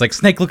Otacon's like,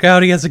 Snake, look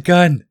out, he has a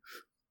gun.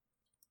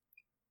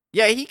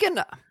 Yeah, he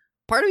can.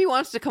 Part of me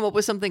wants to come up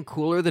with something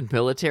cooler than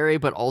military,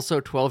 but also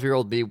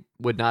 12-year-old me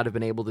would not have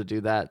been able to do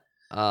that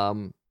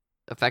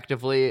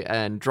effectively,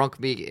 and drunk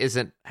me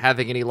isn't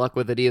having any luck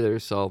with it either,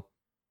 so.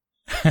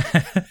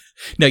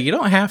 No, you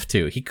don't have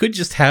to. He could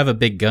just have a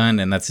big gun,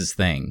 and that's his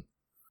thing.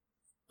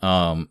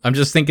 I'm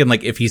just thinking,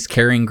 like, if he's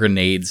carrying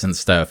grenades and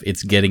stuff,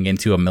 it's getting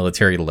into a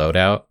military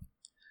loadout.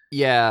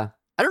 Yeah.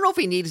 I don't know if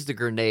he needs the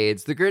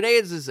grenades. The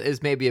grenades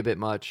is maybe a bit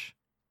much.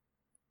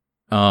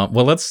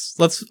 Well, let's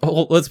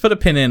put a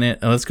pin in it,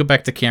 and let's go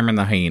back to Cameron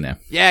the Hyena.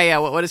 Yeah.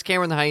 What does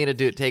Cameron the Hyena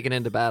do taken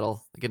into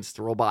battle against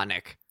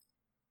Robotnik?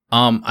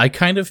 I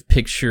kind of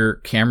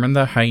picture Cameron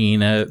the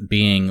Hyena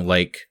being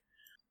like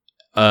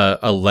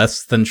a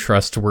less than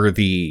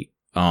trustworthy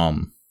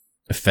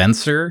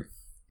fencer.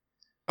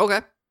 Okay.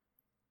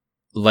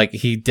 Like,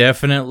 he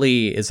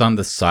definitely is on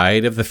the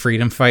side of the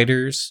freedom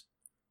fighters,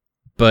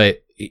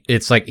 but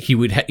it's like he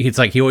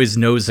always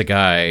knows a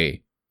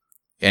guy,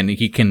 and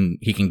he can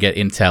get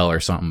intel or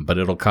something, but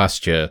it'll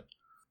cost you.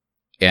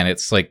 And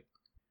it's like,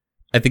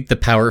 I think the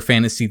power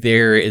fantasy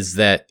there is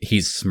that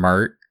he's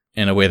smart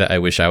in a way that I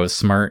wish I was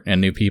smart and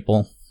knew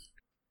people.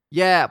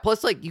 Yeah,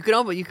 plus, like, you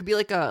could be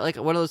like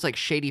one of those, like,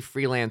 shady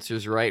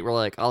freelancers, right? Where,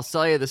 like, I'll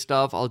sell you the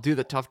stuff, I'll do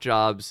the tough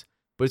jobs,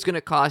 but it's going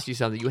to cost you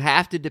something. You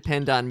have to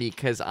depend on me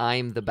because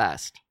I'm the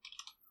best.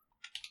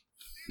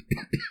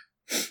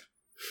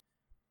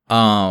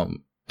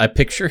 I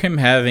picture him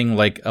having,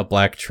 like, a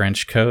black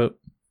trench coat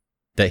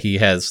that he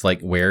has, like,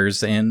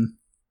 wares in.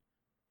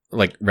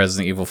 Like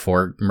Resident Evil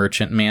 4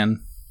 Merchant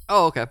Man.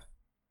 Oh, okay.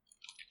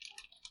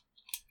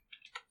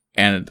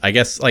 And I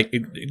guess, like,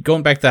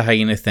 going back to the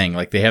hyena thing,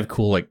 like, they have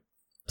cool, like,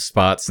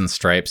 spots and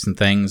stripes and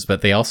things,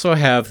 but they also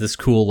have this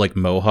cool, like,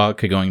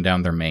 mohawk going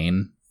down their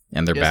mane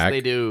and their back.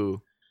 Yes, they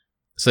do.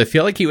 So I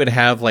feel like he would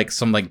have, like,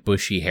 some, like,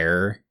 bushy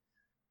hair.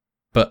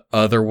 but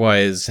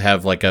otherwise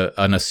have like a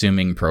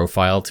unassuming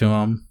profile to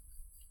him.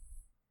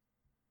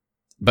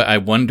 But I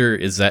wonder,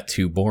 is that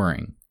too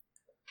boring?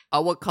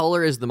 What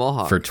color is the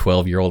mohawk? For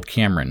 12-year-old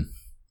Cameron.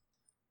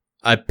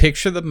 I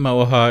picture the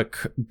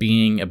mohawk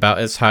being about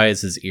as high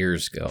as his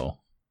ears go.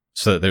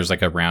 So that there's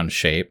like a round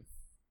shape.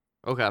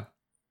 Okay.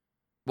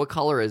 What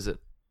color is it?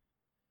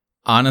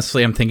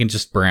 Honestly, I'm thinking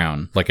just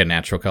brown, like a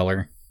natural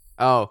color.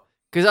 Oh,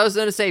 because I was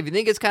going to say, if you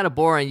think it's kind of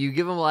boring, you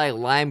give him like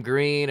lime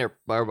green or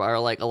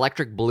like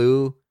electric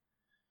blue.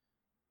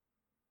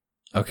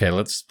 Okay,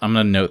 I'm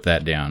going to note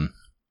that down.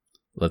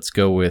 Let's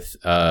go with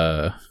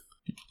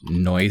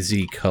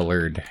noisy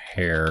colored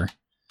hair,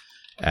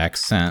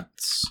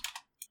 accents,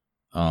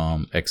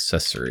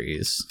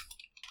 accessories.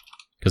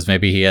 Because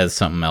maybe he has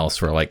something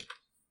else where like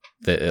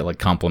that it like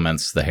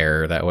complements the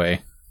hair that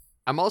way.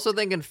 I'm also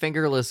thinking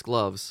fingerless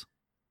gloves.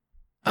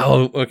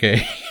 Oh,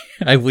 okay.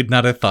 I would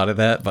not have thought of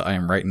that, but I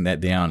am writing that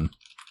down.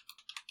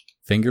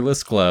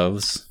 Fingerless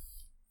gloves.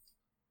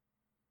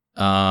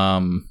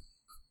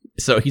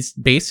 So he's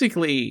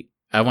basically,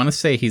 I want to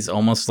say he's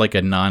almost like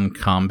a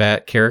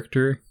non-combat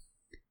character.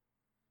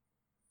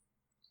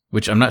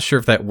 Which I'm not sure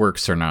if that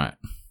works or not.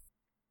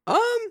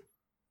 I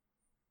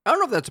don't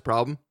know if that's a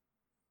problem.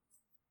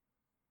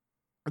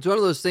 It's one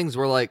of those things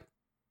where, like,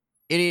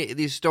 any of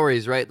these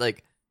stories, right?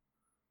 Like,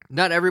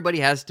 not everybody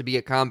has to be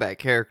a combat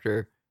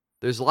character.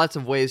 There's lots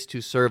of ways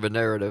to serve a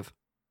narrative.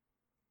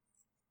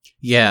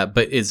 Yeah,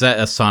 but is that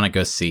a Sonic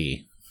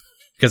OC?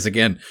 Because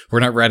again,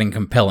 we're not writing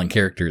compelling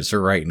characters, we're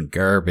writing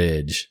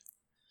garbage.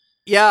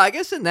 Yeah, I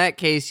guess in that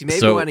case, you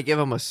maybe want to give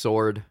him a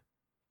sword.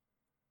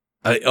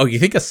 Oh, you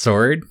think a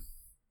sword?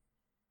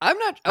 I'm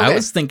not... Okay. I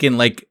was thinking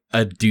like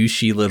a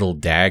douchey little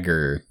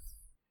dagger.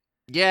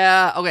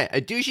 Yeah, okay,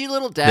 a douchey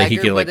little dagger. That he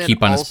could like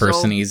keep on his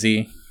person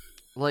easy.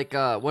 Like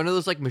one of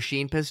those like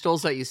machine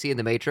pistols that you see in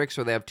the Matrix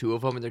where they have two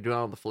of them and they're doing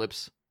all the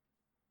flips.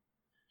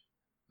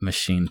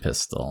 Machine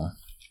pistol.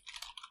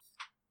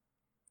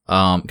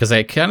 Because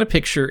I kind of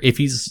picture if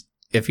he's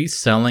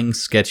selling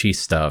sketchy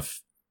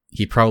stuff,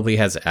 he probably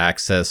has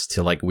access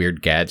to like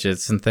weird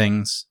gadgets and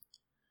things.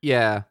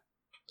 Yeah.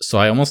 So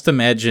I almost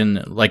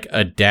imagine like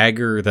a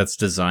dagger that's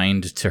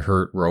designed to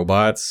hurt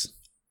robots.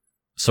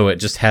 So it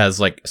just has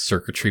like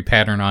circuitry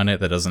pattern on it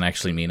that doesn't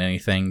actually mean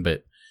anything,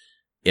 but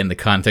in the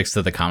context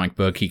of the comic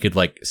book, he could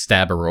like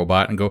stab a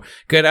robot and go,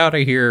 "Get out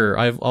of here!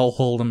 I'll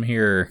hold him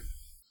here."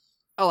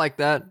 I like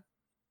that.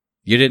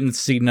 You didn't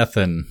see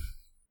nothing.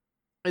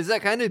 Is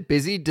that kind of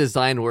busy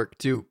design work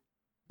too?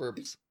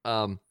 It's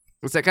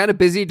that kind of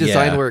busy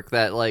design work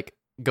that like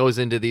goes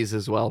into these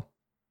as well.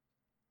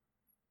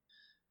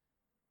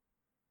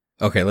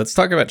 Okay, let's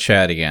talk about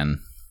Chad again.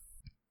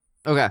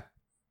 Okay.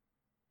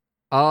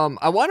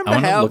 I want him to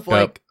have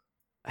like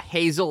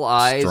hazel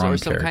eyes or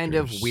some kind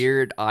of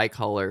weird eye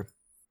color.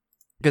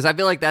 Because I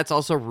feel like that's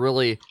also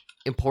really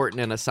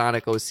important in a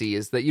Sonic OC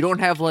is that you don't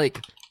have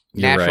like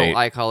natural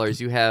eye colors.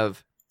 You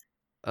have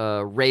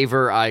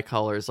raver eye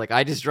colors. Like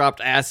I just dropped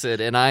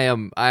acid and I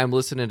am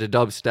listening to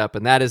dubstep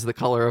and that is the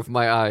color of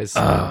my eyes.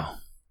 Oh.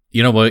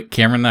 You know what?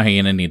 Cameron the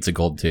Hyena needs a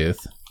gold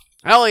tooth.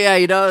 Hell yeah,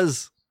 he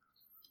does.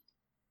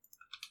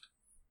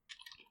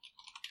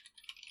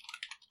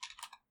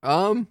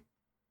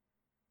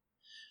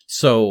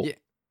 So yeah.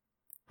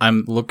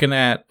 I'm looking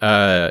at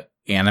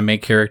anime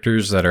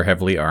characters that are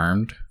heavily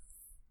armed.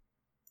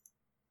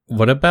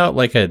 What about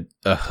like a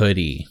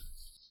hoodie?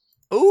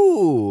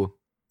 Ooh.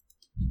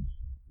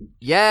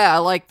 Yeah, I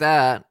like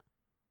that.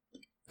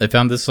 I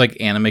found this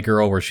like anime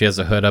girl where she has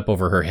a hood up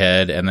over her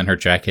head and then her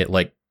jacket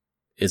like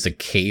is a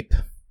cape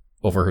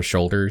over her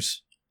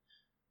shoulders.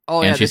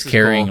 Oh, and she's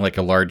carrying like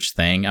a large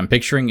thing. I'm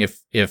picturing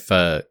if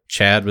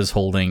Chad was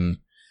holding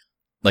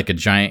like a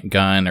giant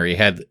gun or he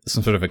had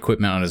some sort of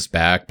equipment on his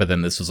back, but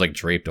then this was like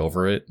draped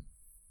over it.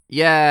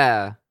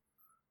 Yeah.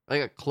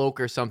 Like a cloak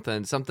or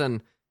something.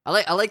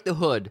 I like the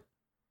hood.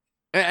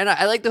 And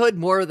I like the hood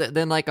more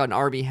than like an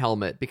army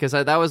helmet because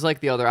that was like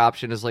the other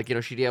option is like, you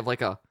know, should you have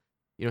like a,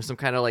 you know, some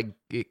kind of like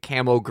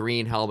camo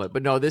green helmet.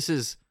 But no, this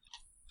is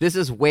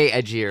way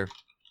edgier.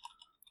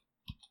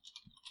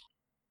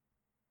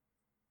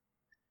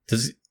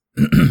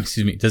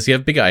 Excuse me. Does he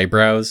have big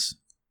eyebrows?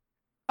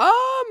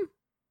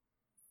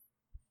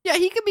 Yeah,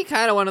 he could be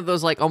kind of one of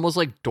those like almost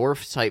like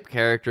dwarf type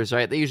characters,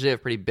 right? They usually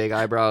have pretty big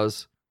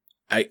eyebrows.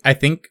 I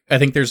think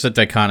there's a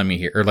dichotomy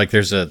here, or like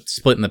there's a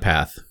split in the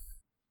path.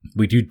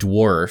 We do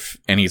dwarf,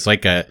 and he's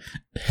like a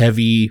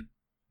heavy,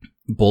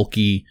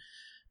 bulky,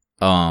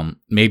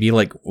 maybe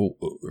like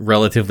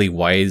relatively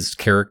wise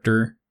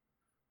character,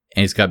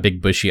 and he's got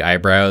big bushy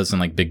eyebrows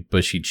and like big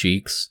bushy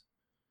cheeks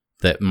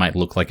that might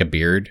look like a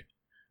beard,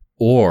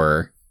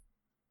 or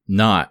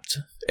not.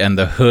 And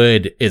the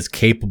hood is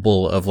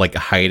capable of like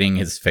hiding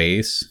his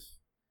face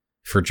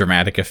for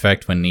dramatic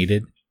effect when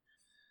needed.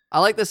 I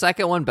like the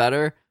second one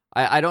better.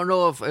 I don't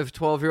know if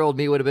 12-year-old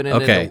me would have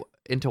been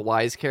into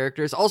wise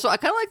characters. Also, I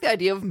kind of like the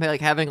idea of him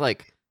like having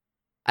like,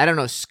 I don't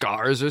know,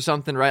 scars or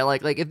something, right?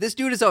 Like if this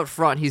dude is out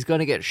front, he's going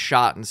to get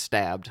shot and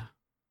stabbed.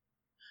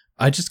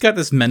 I just got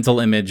this mental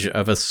image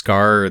of a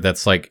scar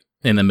that's like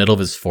in the middle of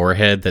his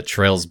forehead that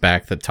trails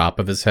back the top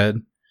of his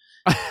head.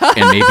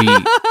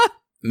 And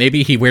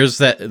maybe he wears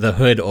the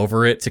hood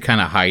over it to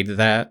kind of hide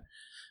that.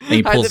 And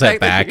he pulls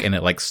that back and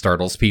it like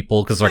startles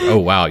people because like, oh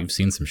wow, you've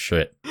seen some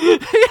shit.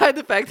 Yeah,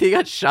 the fact that he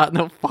got shot in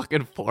the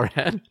fucking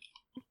forehead.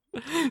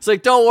 It's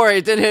like, don't worry,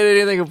 it didn't hit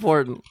anything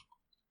important.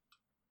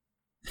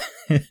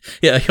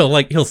 Yeah,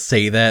 he'll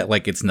say that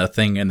like it's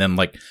nothing, and then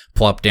like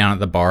plop down at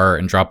the bar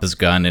and drop his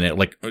gun, and it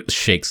like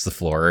shakes the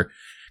floor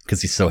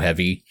because he's so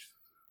heavy.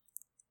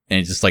 And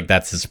it's just like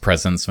that's his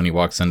presence when he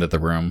walks into the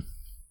room.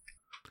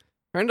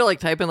 Trying to like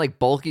type in like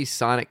bulky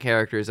Sonic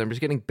characters. I'm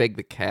just getting Big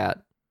the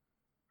Cat.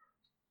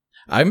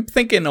 I'm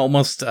thinking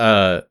almost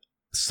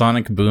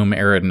Sonic Boom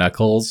era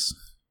Knuckles.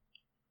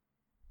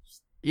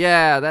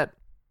 Yeah, that.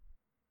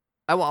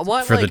 I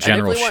want for like, the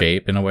general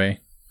shape in a way.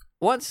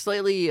 Want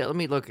slightly. Let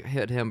me look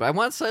at him, but I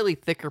want slightly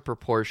thicker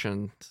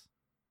proportions.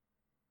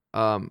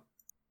 More,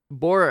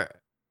 a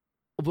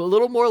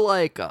little more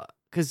like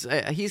because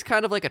he's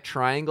kind of like a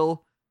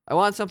triangle. I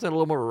want something a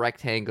little more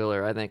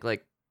rectangular. I think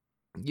like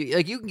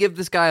you can give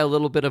this guy a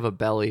little bit of a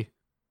belly.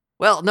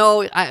 Well,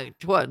 no, I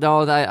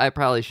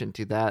probably shouldn't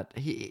do that.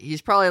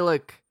 He's probably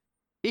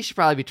he should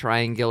probably be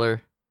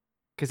triangular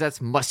because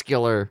that's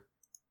muscular,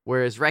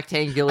 whereas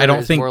rectangular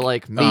is more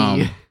like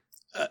me.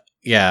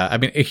 Yeah, I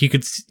mean he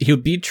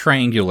would be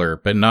triangular,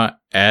 but not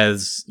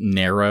as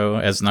narrow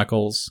as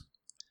Knuckles.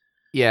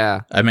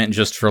 Yeah, I meant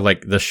just for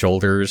like the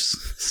shoulders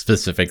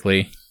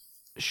specifically.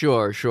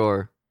 Sure.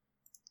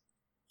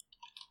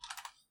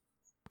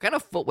 What kind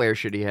of footwear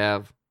should he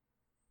have?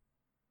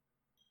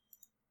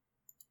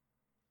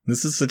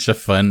 This is such a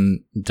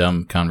fun,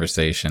 dumb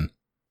conversation.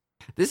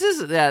 This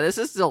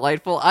is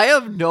delightful. I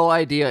have no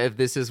idea if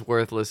this is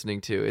worth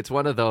listening to. It's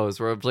one of those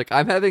where I'm like,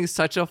 I'm having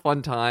such a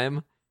fun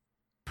time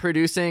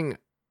producing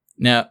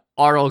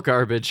oral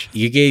garbage.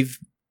 You gave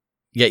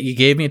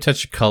me a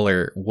touch of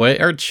color.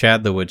 What are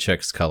Chad the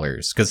Woodchuck's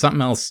colors? Because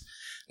something else,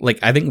 like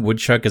I think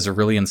Woodchuck is a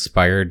really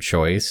inspired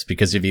choice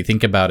because if you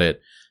think about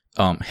it,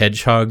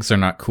 hedgehogs are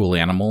not cool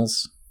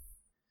animals,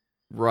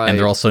 right? And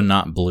they're also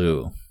not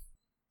blue.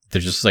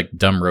 They're just like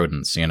dumb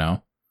rodents, you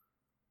know?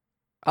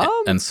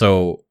 And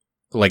so,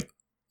 like,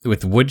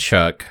 with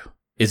Woodchuck,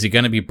 is he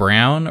going to be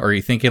brown, or are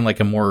you thinking like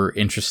a more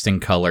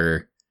interesting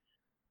color,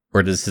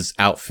 or does his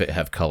outfit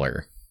have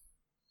color?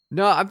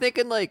 No, I'm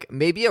thinking like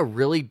maybe a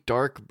really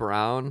dark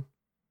brown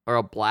or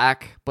a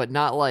black, but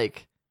not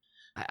like,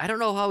 I don't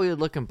know how he would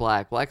look in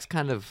black. Black's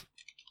kind of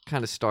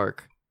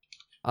stark.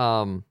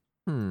 You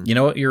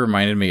know what you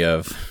reminded me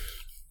of?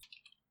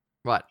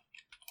 What?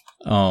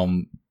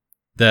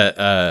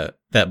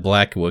 That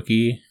black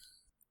Wookiee.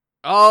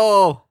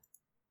 Oh!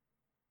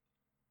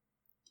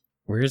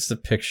 Where's the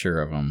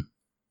picture of him?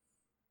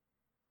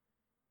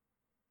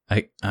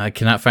 I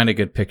cannot find a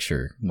good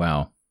picture.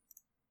 Wow.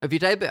 If you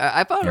type it,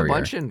 I found a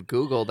bunch in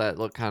Google that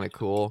look kind of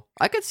cool.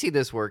 I could see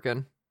this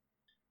working.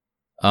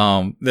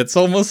 That's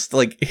almost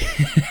like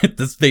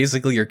that's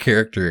basically your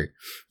character.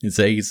 It's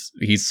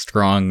he's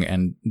strong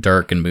and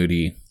dark and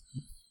moody.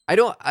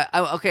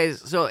 Okay,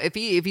 so if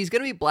he's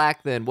gonna be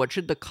black, then what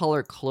should the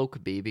color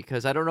cloak be?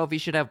 Because I don't know if he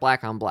should have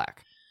black on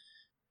black.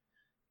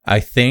 I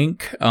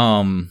think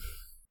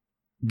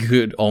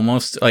could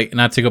almost like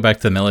not to go back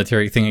to the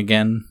military thing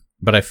again,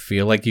 but I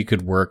feel like you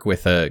could work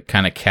with a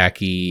kind of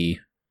khaki,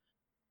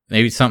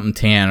 maybe something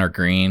tan or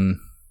green.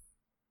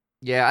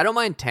 Yeah, I don't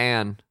mind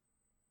tan.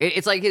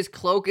 It's like his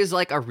cloak is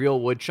like a real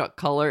woodchuck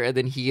color, and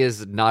then he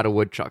is not a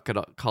woodchuck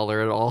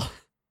color at all.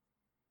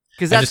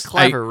 Because that's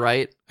clever,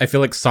 right? I feel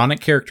like Sonic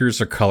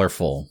characters are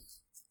colorful,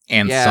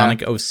 and Sonic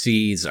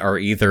OCs are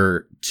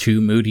either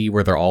too moody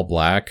where they're all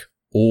black,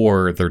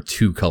 or they're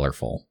too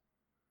colorful.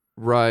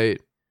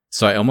 Right.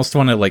 So I almost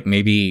want to like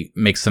maybe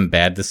make some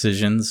bad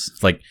decisions.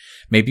 Like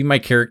maybe my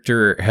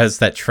character has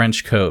that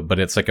trench coat, but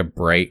it's like a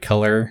bright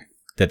color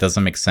that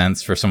doesn't make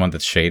sense for someone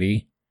that's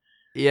shady.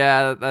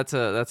 Yeah, that's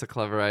a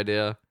clever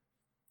idea.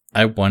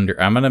 I wonder.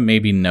 I'm gonna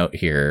maybe note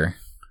here.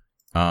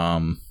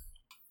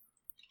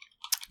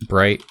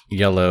 Bright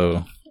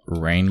yellow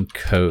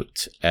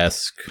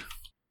raincoat-esque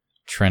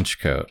trench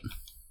coat.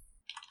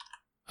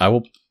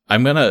 I'm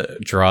gonna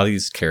draw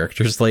these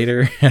characters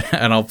later,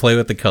 and I'll play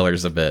with the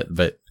colors a bit,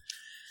 but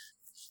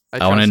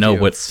I want to know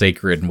what's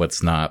sacred and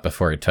what's not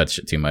before I touch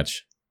it too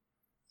much.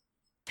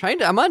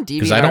 I'm on DeviantArt.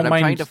 Because I don't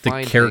mind trying to the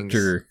find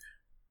character. Things.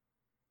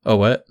 Oh,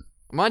 what?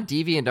 I'm on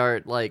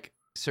DeviantArt, like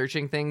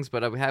searching things,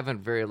 but I'm having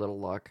very little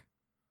luck.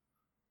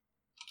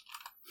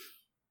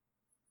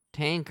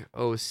 Tank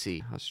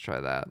OC. Let's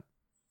try that.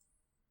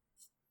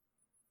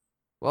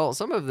 Well,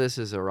 some of this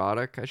is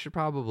erotic. I should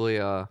probably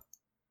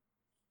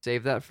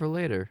save that for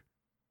later.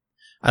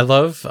 I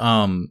love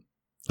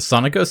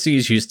Sonic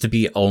OCs used to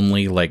be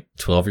only like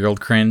 12-year-old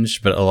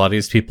cringe, but a lot of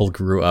these people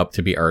grew up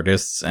to be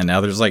artists, and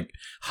now there's like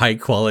high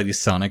quality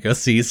Sonic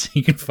OCs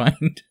you can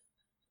find.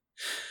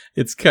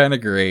 It's kind of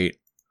great.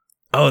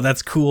 Oh,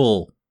 that's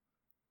cool.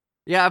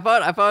 Yeah, I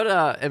found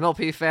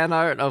MLP fan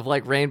art of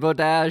like Rainbow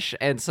Dash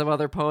and some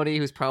other pony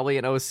who's probably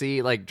an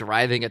OC like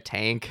driving a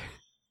tank.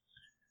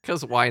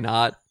 Because why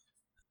not?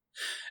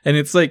 And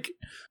it's like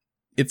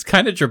it's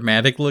kind of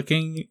dramatic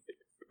looking,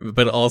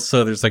 but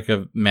also there's like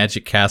a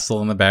magic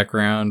castle in the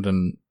background,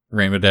 and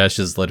Rainbow Dash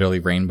is literally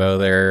rainbow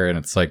there, and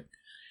it's like,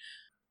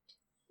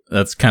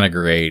 that's kind of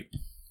great.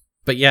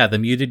 But yeah, the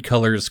muted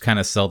colors kind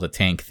of sell the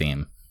tank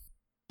theme.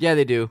 Yeah,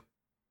 they do.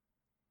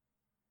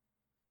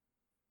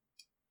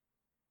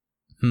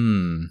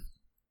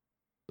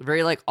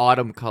 Very like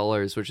autumn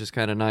colors, which is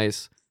kind of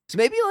nice. So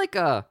maybe like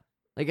a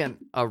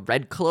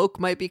red cloak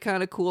might be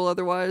kind of cool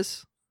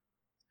otherwise.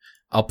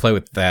 I'll play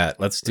with that.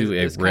 Let's do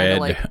a red.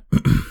 Like,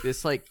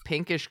 this like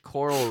pinkish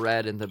coral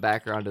red in the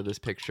background of this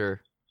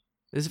picture.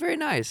 It's very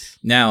nice.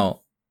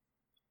 Now,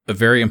 a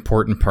very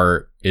important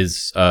part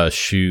is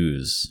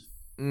shoes.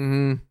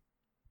 Mm-hmm.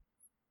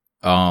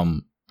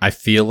 I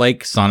feel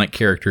like Sonic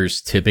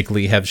characters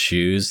typically have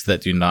shoes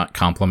that do not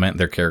complement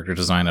their character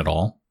design at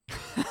all.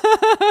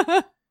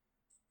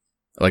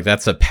 Like,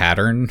 that's a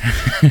pattern.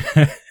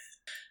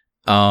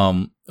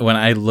 When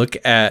I look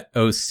at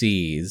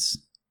OCs,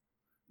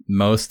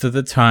 most of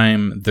the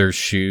time their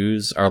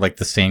shoes are like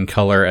the same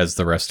color as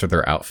the rest of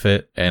their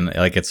outfit, and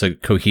like it's a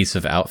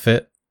cohesive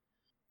outfit.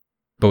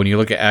 But when you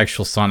look at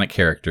actual Sonic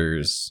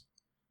characters,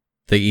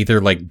 they either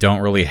like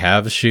don't really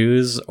have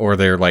shoes, or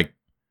they're like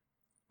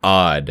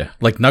odd.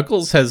 Like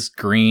Knuckles has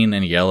green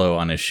and yellow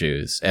on his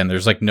shoes, and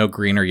there's like no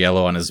green or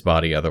yellow on his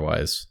body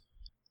otherwise.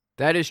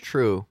 That is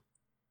true.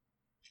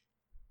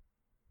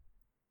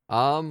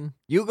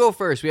 You go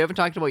first. We haven't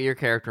talked about your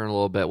character in a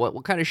little bit.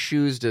 What kind of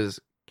shoes does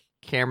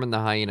Cameron the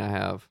Hyena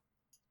have?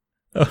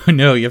 Oh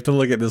no, you have to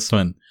look at this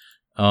one.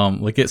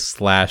 Look at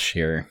Slash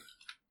here.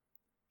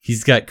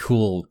 He's got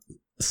cool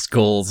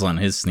skulls on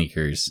his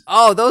sneakers.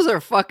 Oh, those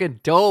are fucking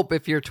dope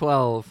if you're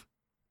 12.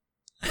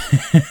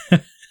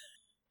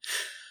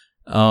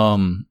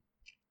 I'm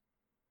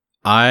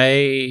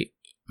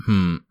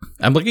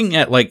looking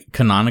at like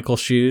canonical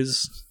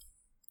shoes,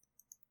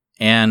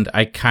 and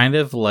I kind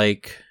of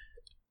like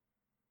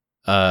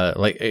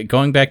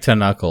going back to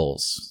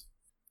Knuckles.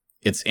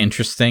 It's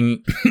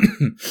interesting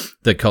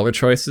the color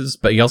choices,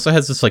 but he also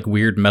has this like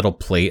weird metal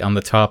plate on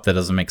the top that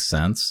doesn't make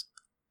sense.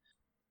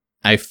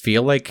 I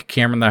feel like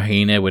Cameron the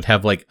Hyena would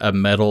have like a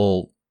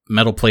metal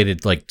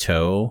plated like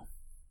toe.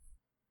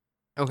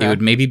 Okay. It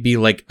would maybe be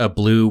like a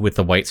blue with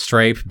a white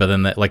stripe, but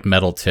then that like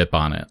metal tip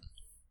on it.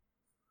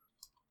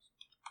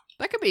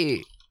 That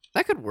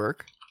could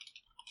work.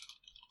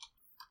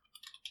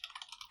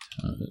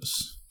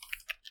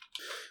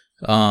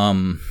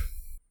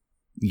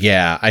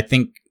 Yeah, I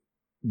think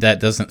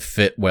that doesn't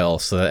fit well,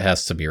 so that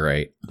has to be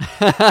right.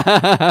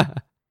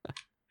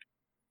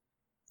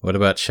 What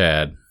about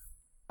Chad?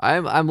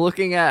 I'm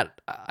looking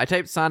at, I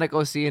typed Sonic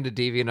OC into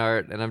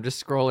DeviantArt, and I'm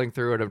just scrolling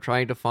through it. I'm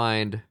trying to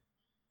find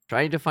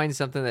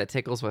something that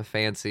tickles my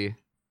fancy.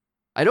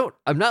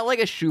 I'm not like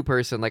a shoe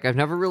person. Like, I've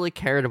never really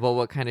cared about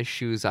what kind of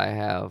shoes I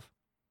have.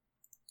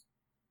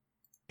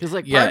 Cause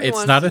like, yeah,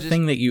 it's not a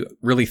thing that you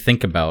really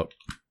think about,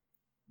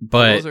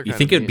 but you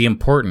think it'd be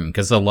important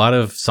because a lot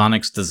of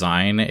Sonic's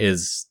design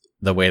is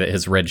the way that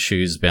his red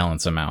shoes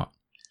balance him out.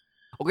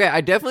 Okay,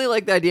 I definitely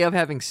like the idea of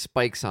having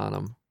spikes on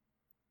them.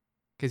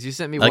 Because you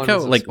sent me like one how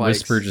with like spikes.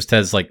 Whisper just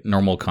has like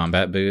normal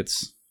combat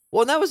boots.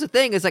 Well, and that was the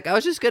thing. Is like I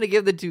was just gonna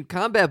give the dude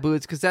combat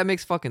boots because that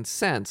makes fucking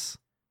sense.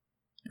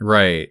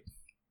 Right.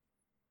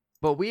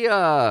 But we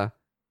don't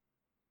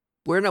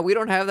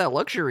have that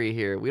luxury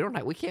here.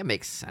 We can't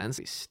make sense.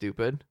 He's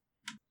stupid.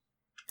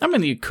 I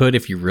mean, you could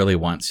if you really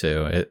want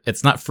to.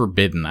 It's not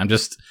forbidden.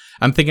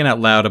 I'm thinking out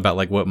loud about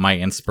like what my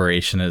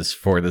inspiration is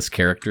for this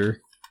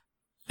character.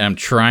 And I'm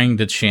trying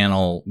to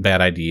channel bad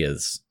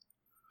ideas.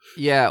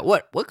 Yeah,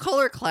 what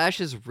color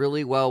clashes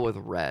really well with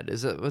red?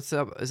 Is it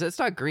it's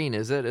not green,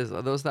 is it? Is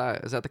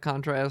that the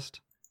contrast?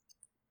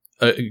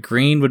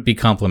 Green would be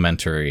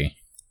complementary.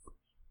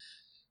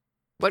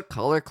 What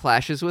color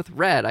clashes with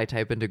red? I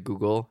type into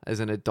Google as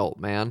an adult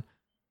man.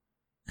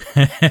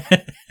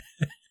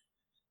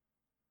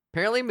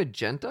 Apparently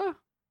magenta?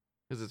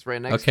 Because it's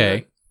right next to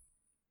it.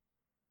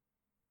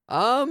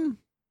 I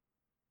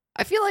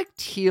feel like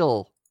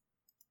teal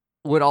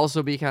would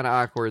also be kind of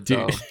awkward,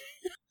 though. Dude,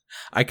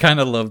 I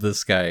kind of love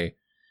this guy.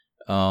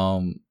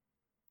 I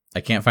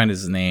can't find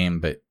his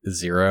name, but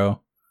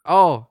Zero.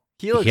 Oh,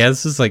 he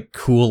has this like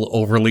cool,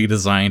 overly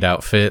designed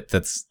outfit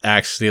that's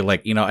actually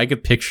like, I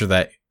could picture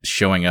that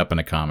showing up in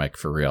a comic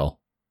for real.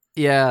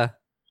 Yeah.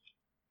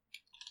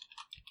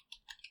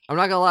 I'm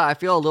not gonna lie, I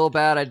feel a little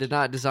bad I did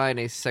not design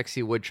a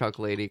sexy woodchuck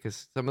lady,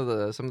 because some of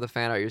the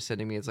fan art you're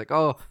sending me, it's like,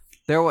 oh,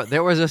 there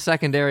was a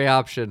secondary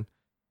option,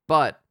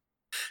 but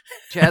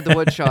Chad the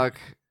Woodchuck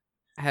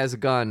has a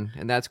gun,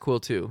 and that's cool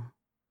too.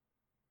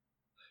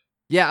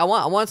 Yeah, I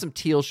want some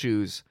teal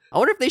shoes. I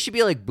wonder if they should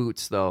be like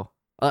boots though,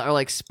 or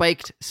like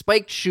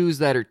spiked shoes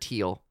that are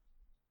teal.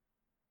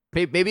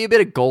 Maybe a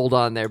bit of gold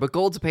on there, but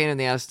gold's a pain in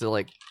the ass to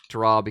like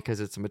draw because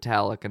it's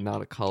metallic and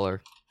not a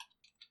color.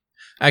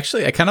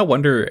 Actually, I kind of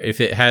wonder if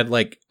it had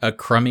like a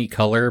crummy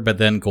color, but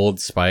then gold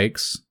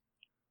spikes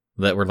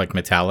that were like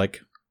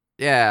metallic.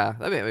 Yeah,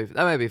 that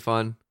might be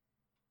fun.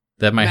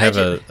 That might have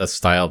a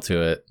style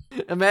to it.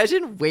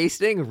 Imagine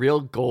wasting real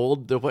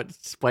gold to put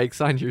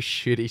spikes on your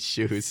shitty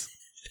shoes.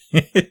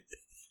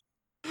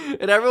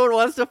 And everyone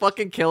wants to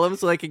fucking kill him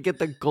so they can get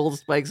the gold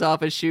spikes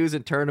off his shoes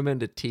and turn them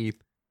into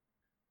teeth.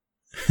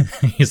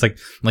 He's like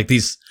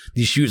these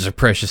shoes are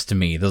precious to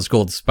me. Those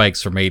gold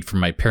spikes were made from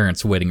my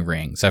parents' wedding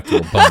rings after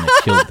Obama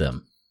killed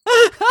them.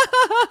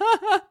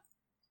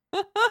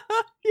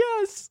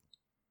 Yes.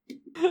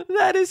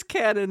 That is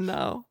canon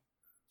now.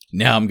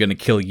 Now I'm gonna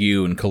kill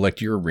you and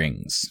collect your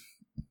rings.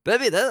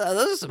 Those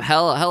are some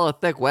hella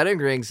thick wedding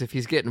rings if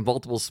he's getting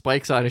multiple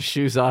spikes on his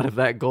shoes out of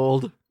that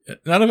gold.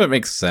 None of it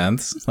makes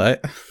sense.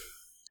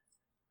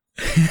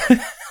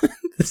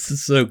 This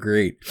is so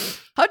great.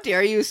 How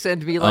dare you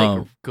send me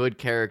good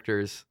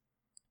characters?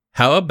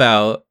 How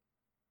about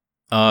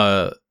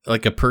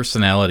like a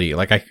personality?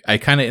 Like I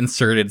kind of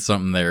inserted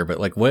something there, but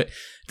like what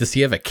does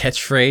he have a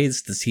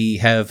catchphrase? Does he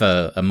have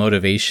a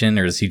motivation,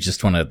 or does he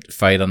just want to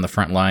fight on the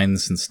front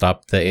lines and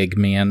stop the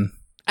Eggman?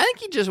 I think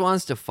he just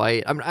wants to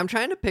fight. I'm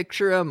trying to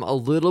picture him a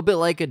little bit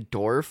like a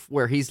dwarf,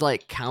 where he's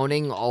like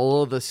counting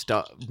all of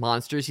the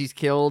monsters he's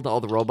killed, all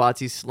the robots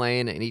he's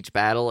slain in each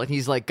battle, and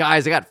he's like,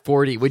 "Guys, I got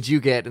 40. What'd you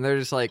get?" And they're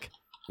just like,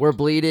 "We're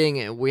bleeding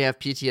and we have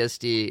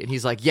PTSD." And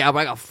he's like, "Yeah, but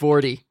I got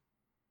 40."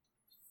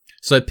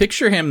 So I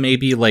picture him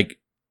maybe like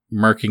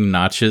marking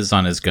notches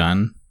on his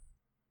gun.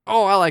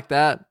 Oh, I like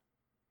that.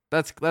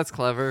 That's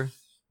clever.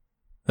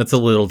 That's a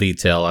little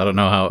detail. I don't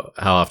know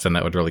how often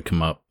that would really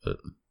come up, but.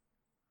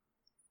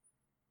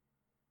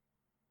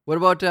 What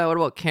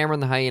about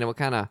Cameron the Hyena? What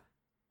kind of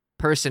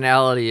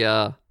personality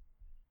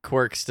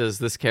quirks does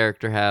this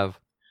character have?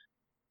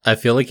 I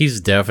feel like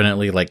he's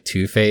definitely like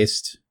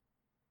two-faced.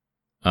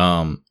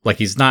 Like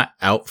he's not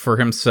out for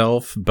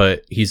himself,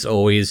 but he's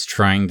always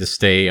trying to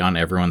stay on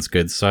everyone's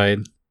good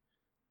side.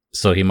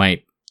 So he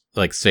might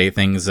like say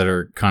things that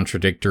are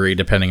contradictory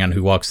depending on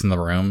who walks in the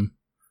room.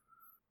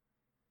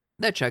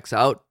 That checks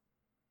out.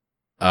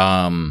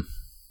 I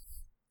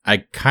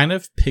kind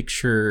of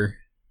picture.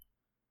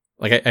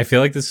 Like, I feel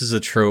like this is a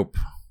trope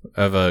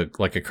of a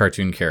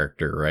cartoon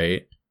character,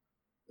 right?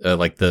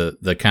 Like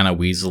the kind of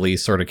Weasley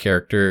sort of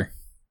character.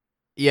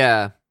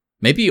 Yeah.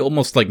 Maybe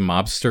almost like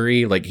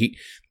mobstery. Like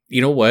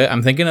you know what?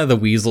 I'm thinking of the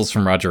Weasels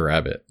from Roger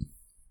Rabbit.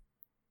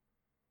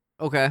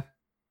 Okay.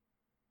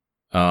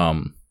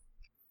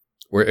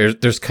 Where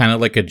there's kind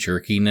of like a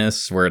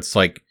jerkiness where it's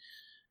like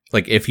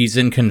if he's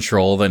in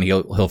control, then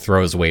he'll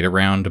throw his weight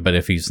around, but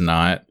if he's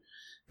not,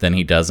 then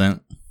he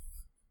doesn't.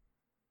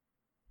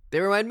 They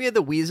remind me of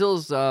the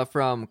Weasels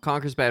from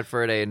Conker's Bad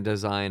Fur Day in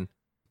design,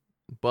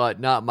 but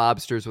not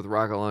mobsters with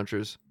rocket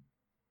launchers.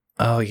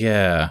 Oh,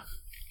 yeah.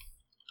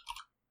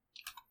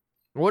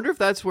 I wonder if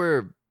that's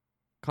where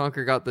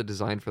Conker got the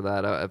design for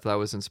that, if that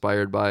was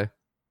inspired by.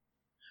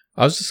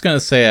 I was just going to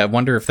say, I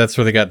wonder if that's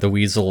where they got the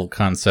Weasel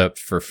concept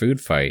for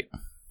Food Fight.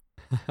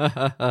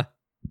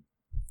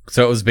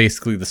 So it was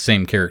basically the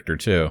same character,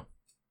 too.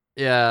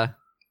 Yeah.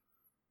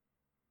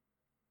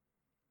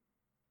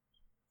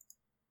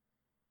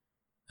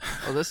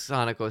 Oh, this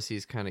Sonic OC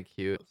is kind of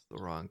cute. It's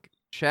the wrong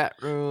chat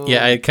room.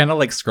 Yeah, I kind of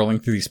like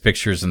scrolling through these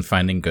pictures and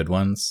finding good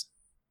ones.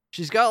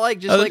 She's got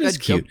like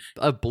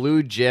a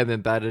blue gem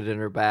embedded in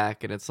her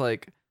back, and it's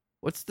like,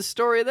 what's the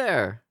story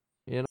there?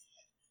 You know?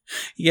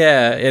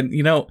 Yeah, and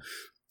you know,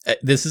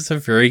 this is a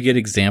very good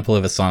example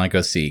of a Sonic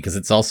OC because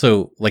it's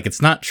also like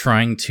it's not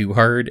trying too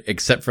hard,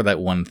 except for that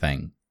one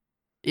thing.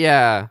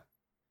 Yeah.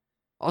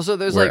 Also,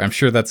 there's where I'm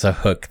sure that's a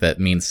hook that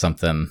means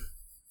something.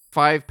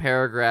 5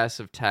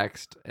 paragraphs of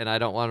text, and I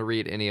don't want to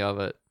read any of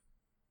it.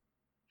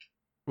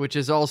 Which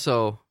is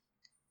also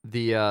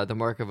the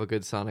mark of a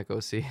good Sonic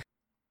OC.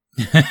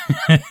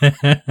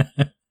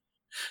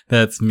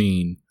 That's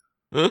mean.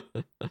 And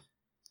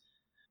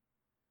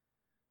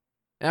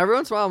every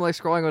once in a while I'm like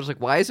scrolling, I was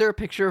like, why is there a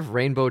picture of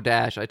Rainbow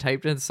Dash? I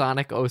typed in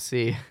Sonic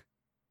OC.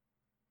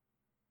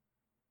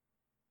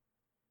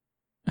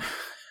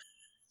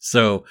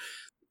 So,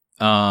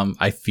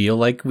 I feel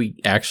like we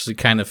actually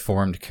kind of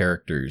formed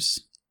characters.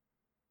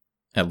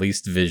 At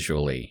least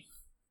visually.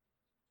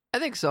 I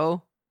think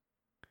so.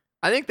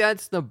 I think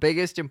that's the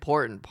biggest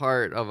important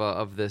part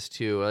of this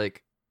too.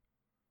 Like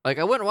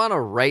I wouldn't want to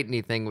write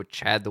anything with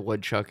Chad the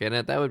Woodchuck in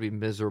it. That would be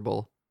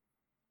miserable.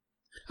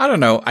 I don't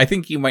know. I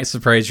think you might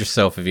surprise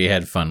yourself if you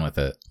had fun with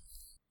it.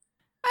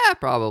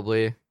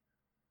 Probably.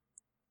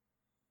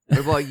 What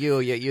about you?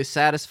 You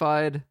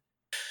satisfied?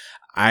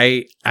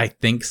 I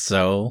think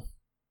so.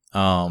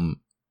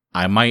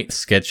 I might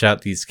sketch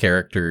out these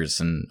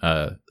characters and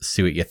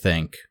see what you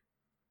think.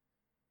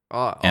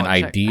 And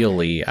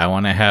ideally, I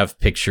want to have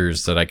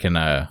pictures that I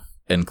can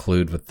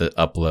include with the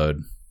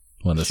upload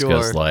when this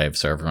goes live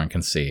so everyone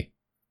can see.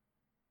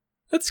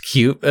 That's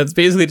cute. That's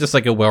basically just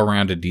like a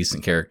well-rounded,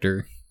 decent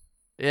character.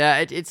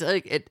 Yeah, it's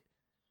like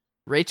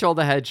Rachel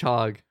the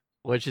Hedgehog,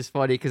 which is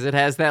funny because it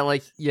has that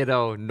like, you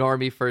know,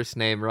 normie first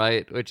name,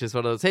 right? Which is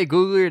one of those, hey,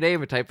 Google your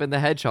name and type in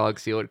the Hedgehog,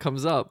 see what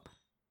comes up.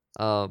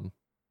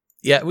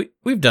 Yeah,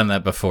 we've done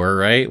that before,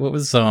 right? What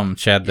was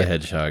Chad the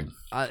Hedgehog?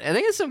 I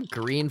think it's some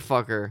green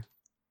fucker.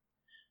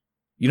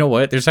 You know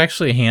what? There's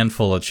actually a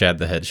handful of Chad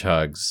the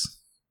Hedgehogs.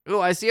 Oh,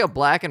 I see a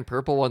black and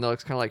purple one that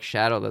looks kind of like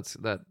Shadow.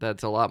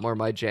 That's a lot more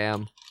my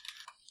jam.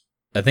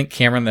 I think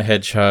Cameron the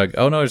Hedgehog.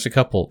 Oh no, there's a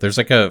couple. There's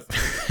like a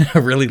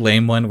a really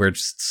lame one where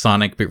it's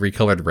Sonic but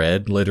recolored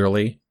red,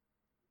 literally.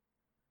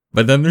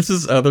 But then there's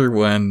this other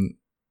one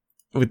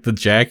with the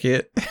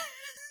jacket.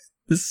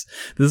 This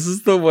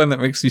is the one that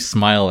makes me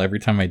smile every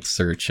time I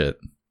search it.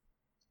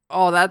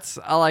 Oh,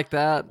 I like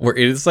that. Where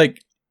it is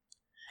like,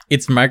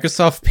 it's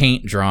Microsoft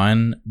Paint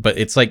drawn, but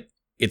it's like,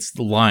 it's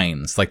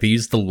lines. Like they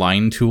use the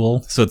line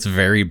tool, so it's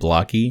very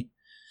blocky.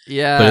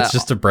 Yeah. But it's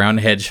just a brown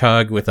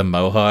hedgehog with a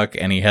mohawk,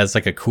 and he has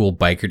like a cool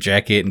biker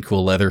jacket and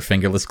cool leather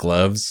fingerless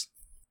gloves.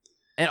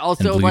 And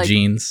also and blue like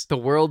jeans. the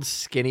world's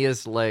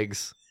skinniest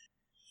legs.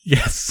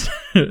 Yes.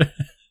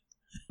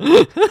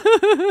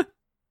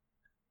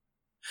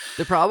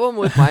 The problem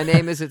with my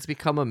name is it's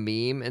become a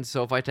meme, and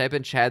so if I type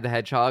in Chad the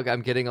Hedgehog,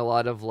 I'm getting a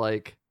lot of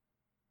like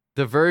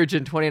the Verge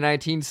in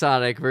 2019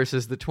 Sonic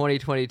versus the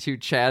 2022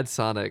 Chad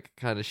Sonic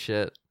kind of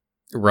shit.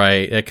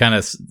 Right. It kind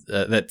of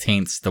that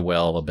taints the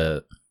well a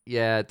bit.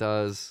 Yeah, it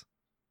does.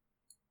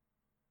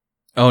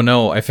 Oh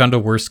no, I found a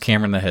worse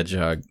Cameron the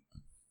Hedgehog.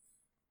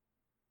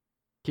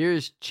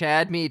 Here's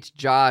Chad meets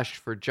Josh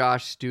for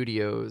Josh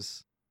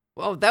Studios.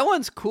 Well, that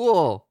one's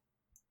cool.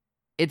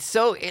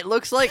 It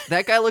looks like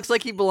that guy looks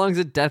like he belongs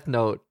at Death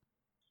Note.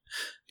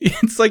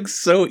 It's like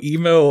so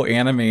emo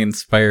anime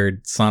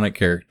inspired Sonic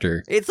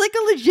character. It's like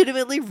a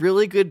legitimately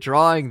really good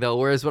drawing though,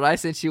 whereas what I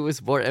sent you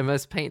was more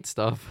MS Paint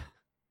stuff.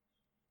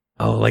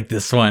 Oh, like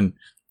this one.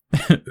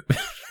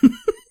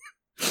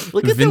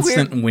 Look at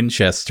Vincent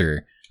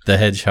Winchester, the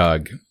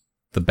hedgehog,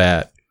 the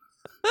bat.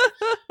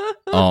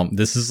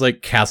 This is like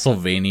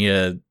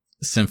Castlevania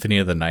Symphony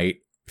of the Night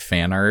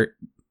fan art.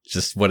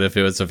 Just what if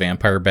it was a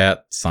vampire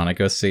bat Sonic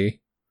OC?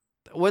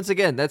 Once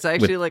again, that's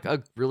actually like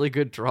a really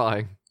good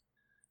drawing.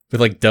 With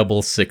like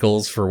double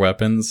sickles for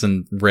weapons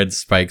and red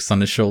spikes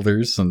on his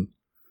shoulders and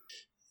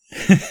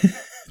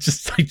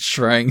just like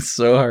trying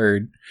so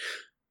hard.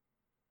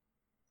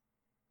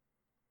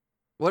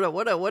 What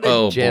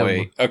a gem.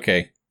 Boy.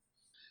 Okay.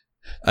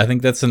 I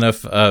think that's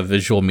enough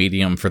visual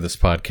medium for this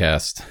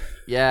podcast.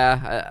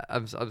 Yeah,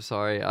 I'm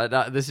sorry.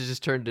 This has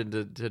just turned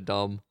into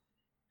dumb.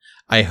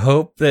 I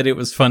hope that it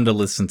was fun to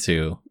listen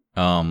to.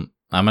 I'm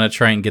gonna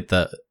try and get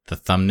the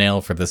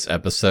thumbnail for this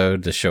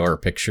episode to show our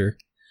picture,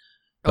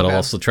 but Okay. I'll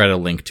also try to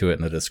link to it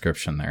in the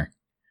description there.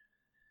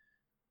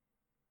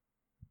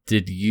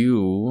 Did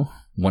you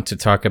want to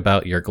talk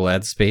about your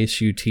Glad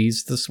Space you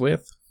teased this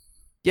with?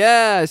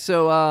 Yeah,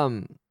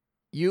 so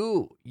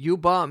you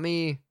bought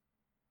me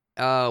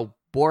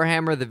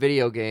Warhammer the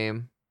video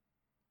game,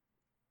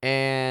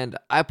 and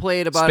I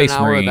played about Space an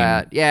hour Marine. of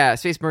that. Yeah,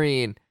 Space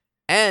Marine.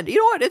 And you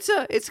know what? It's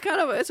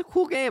a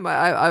cool game.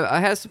 I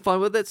had some fun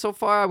with it so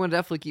far. I'm gonna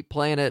definitely keep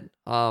playing it.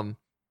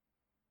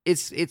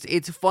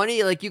 It's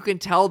funny. Like you can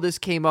tell this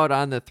came out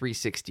on the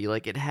 360.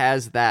 Like it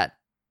has that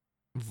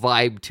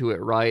vibe to it,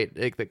 right?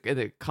 Like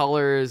the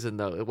colors and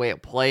the way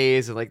it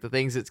plays and like the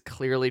things it's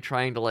clearly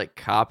trying to like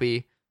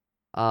copy.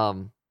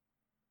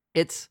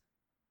 It's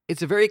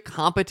a very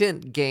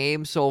competent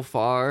game so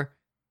far.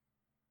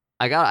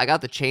 I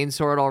got the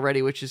chainsword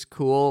already, which is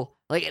cool.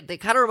 Like it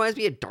kind of reminds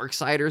me of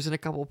Darksiders in a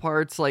couple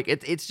parts. Like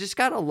it's just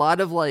got a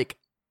lot of like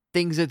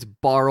things it's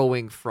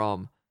borrowing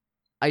from.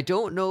 I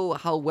don't know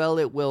how well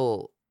it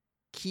will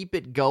keep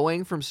it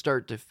going from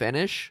start to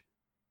finish,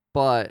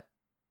 but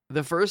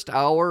the first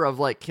hour of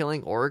like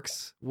killing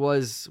orcs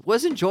was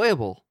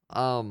enjoyable.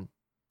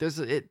 There's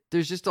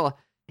just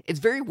it's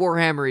very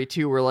Warhammery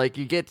too, where like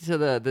you get to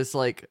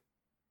the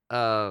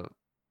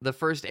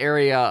first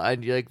area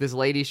and like this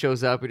lady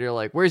shows up and you're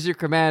like, "Where's your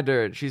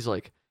commander?" And she's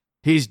like,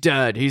 "He's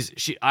dead.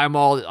 I'm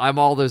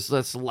all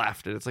that's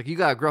left." And it's like, "You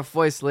got a gruff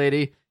voice,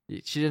 lady."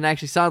 She didn't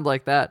actually sound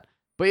like that,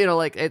 but you know,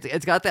 like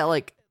it's got that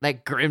like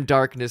that grim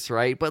darkness,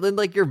 right? But then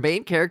like your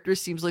main character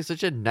seems like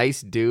such a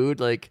nice dude.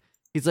 Like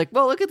he's like,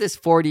 "Well, look at this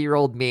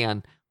 40-year-old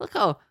man. Look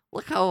how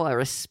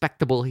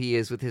respectable he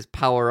is with his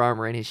power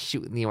armor and his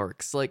shooting the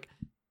orcs." Like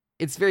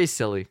it's very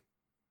silly.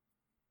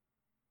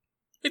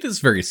 It is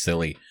very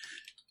silly.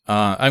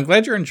 I'm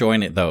glad you're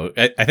enjoying it, though.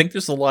 I think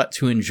there's a lot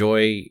to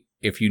enjoy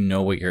if you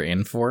know what you're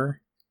in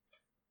for.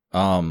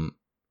 I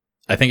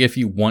think if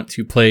you want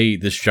to play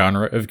this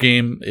genre of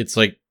game, it's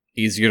like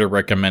easier to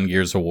recommend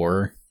Gears of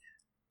War.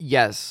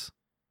 Yes,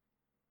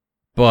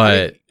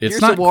 But it's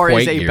Gears not of War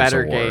quite is a Gears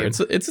better of War. game.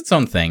 It's its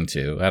own thing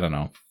too. I don't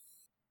know.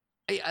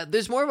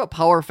 There's more of a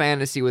power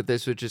fantasy with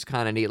this, which is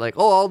kind of neat. Like,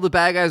 oh, all the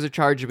bad guys are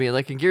charging me.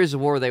 Like in Gears of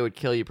War, they would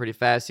kill you pretty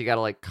fast. You got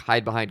to like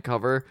hide behind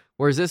cover.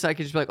 Whereas this, I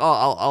can just be like,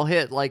 oh, I'll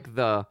hit like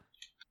the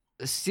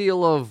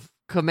seal of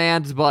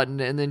commands button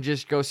and then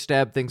just go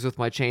stab things with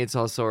my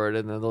chainsaw sword,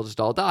 and then they'll just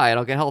all die, and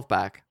I'll get health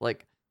back.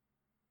 Like,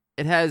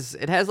 it has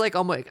like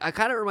almost. It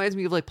kind of reminds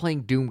me of like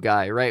playing Doom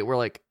Guy, right? Where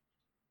like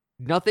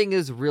nothing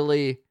is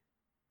really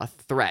a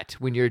threat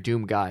when you're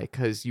Doom Guy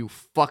because you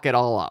fuck it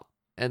all up,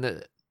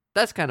 and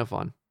that's kind of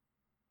fun.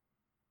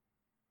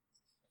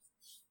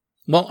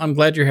 Well, I'm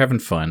glad you're having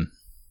fun.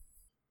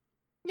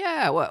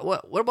 Yeah,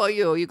 what about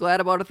you? Are you glad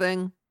about a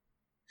thing?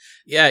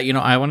 Yeah, you know,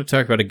 I want to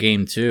talk about a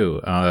game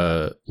too.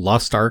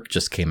 Lost Ark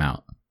just came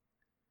out.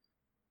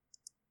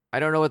 I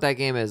don't know what that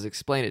game is.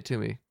 Explain it to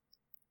me.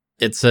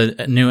 It's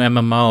a new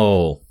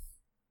MMO.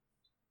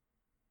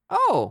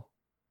 Oh.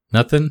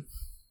 Nothing?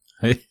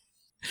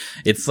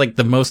 It's like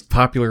the most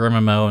popular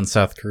MMO in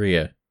South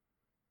Korea.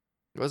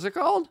 What's it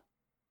called?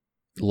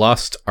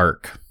 Lost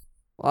Ark.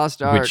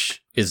 Lost Ark.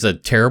 Which is a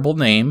terrible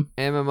name.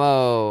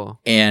 MMO.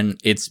 And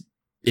it's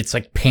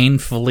like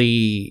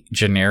painfully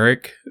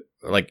generic.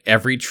 Like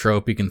every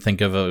trope you can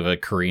think of a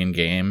Korean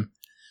game.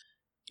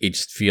 It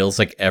just feels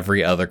like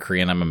every other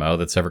Korean MMO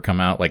that's ever come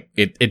out. Like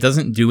it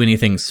doesn't do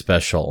anything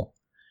special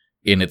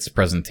in its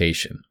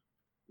presentation.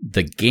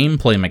 The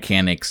gameplay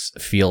mechanics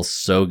feel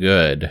so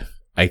good.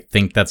 I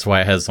think that's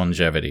why it has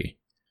longevity.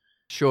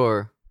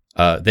 Sure.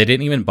 They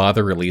didn't even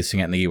bother releasing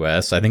it in the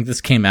US. I think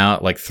this came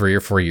out like 3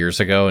 or 4 years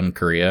ago in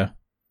Korea.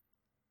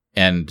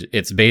 And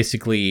it's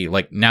basically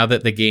like, now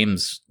that the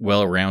game's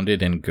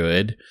well-rounded and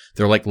good,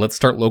 they're like, let's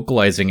start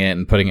localizing it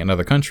and putting it in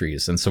other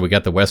countries. And so we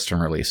got the Western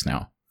release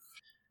now.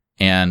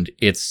 And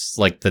it's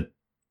like the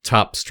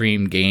top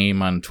streamed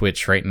game on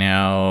Twitch right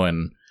now,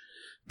 and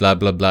blah,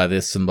 blah, blah,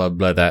 this and blah,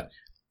 blah, that.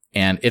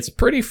 And it's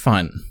pretty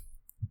fun.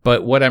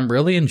 But what I'm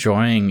really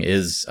enjoying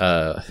is,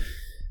 I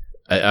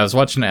was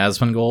watching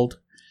Asmongold,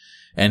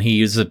 and he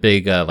uses a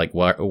big,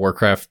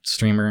 Warcraft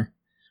streamer.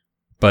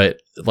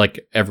 But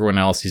like everyone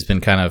else, he's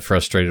been kind of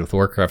frustrated with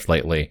Warcraft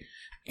lately.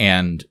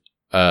 And,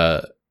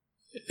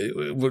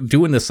 we're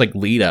doing this like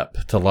lead up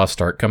to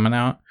Lost Ark coming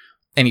out.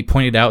 And he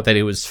pointed out that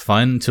it was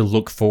fun to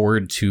look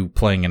forward to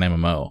playing an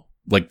MMO.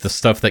 Like the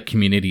stuff that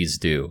communities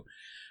do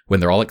when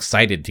they're all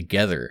excited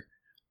together.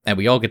 And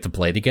we all get to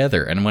play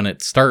together. And when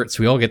it starts,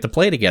 we all get to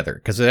play together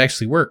because it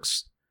actually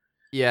works.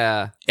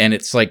 Yeah. And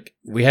it's like,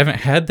 we haven't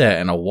had that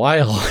in a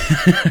while.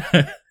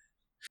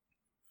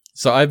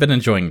 So I've been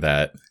enjoying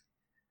that.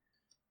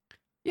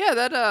 Yeah,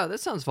 that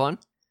sounds fun.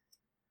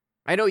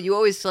 I know you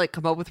always like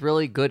come up with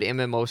really good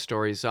MMO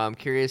stories, so I'm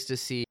curious to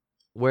see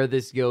where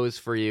this goes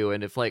for you,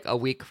 and if like a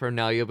week from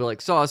now you'll be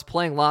like, so I was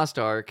playing Lost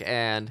Ark,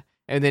 and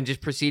then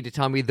just proceed to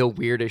tell me the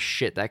weirdest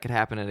shit that could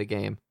happen in a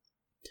game.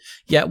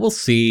 Yeah, we'll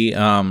see.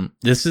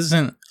 This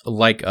isn't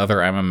like other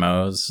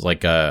MMOs.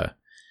 Like,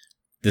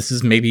 this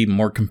is maybe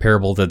more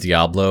comparable to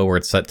Diablo, where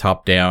it's set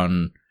top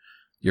down.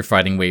 You're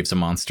fighting waves of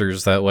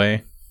monsters that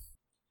way.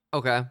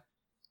 Okay.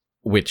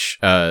 Which,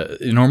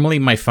 normally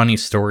my funny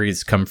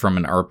stories come from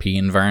an RP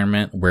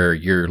environment where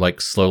you're like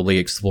slowly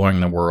exploring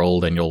the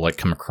world and you'll like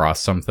come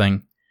across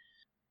something.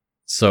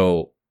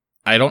 So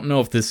I don't know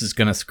if this is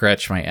going to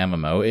scratch my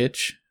MMO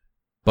itch,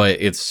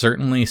 but it's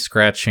certainly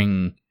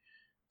scratching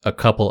a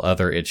couple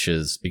other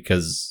itches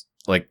because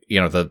like, you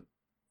know, the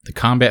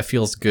combat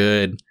feels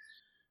good.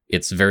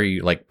 It's very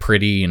like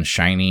pretty and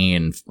shiny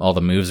and all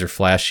the moves are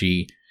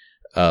flashy.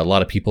 A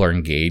lot of people are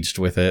engaged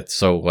with it.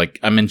 So, like,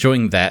 I'm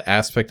enjoying that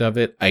aspect of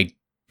it. I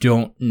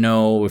don't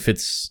know if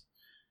it's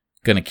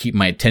going to keep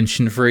my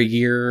attention for a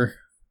year.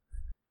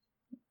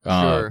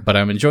 Sure. But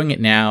I'm enjoying it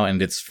now,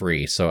 and it's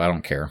free, so I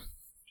don't care.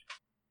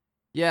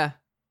 Yeah.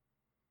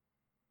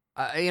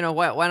 You know,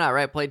 why not,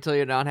 right? Play till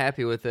you're not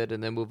happy with it,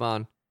 and then move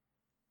on.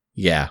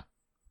 Yeah.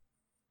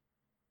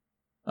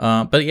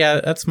 But yeah,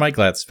 that's my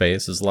glad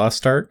space, is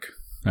Lost Ark.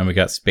 And we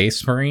got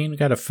Space Marine. We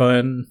got a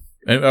fun...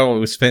 Oh,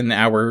 we spent an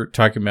hour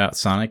talking about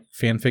Sonic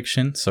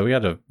fanfiction, so we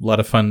had a lot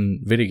of fun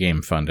video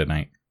game fun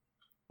tonight.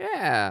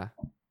 Yeah.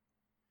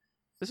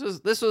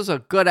 This was a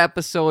good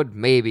episode,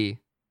 maybe.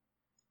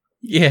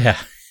 Yeah.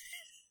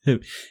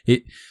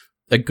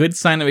 A good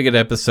sign of a good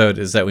episode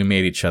is that we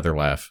made each other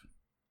laugh.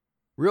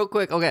 Real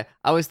quick, okay,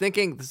 I was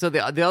thinking, so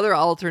the other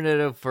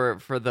alternative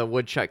for the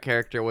woodchuck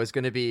character was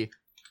going to be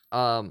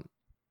a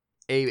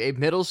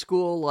middle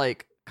school,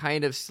 like,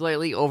 kind of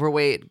slightly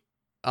overweight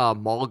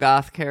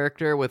Molgoth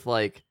character with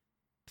like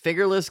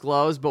fingerless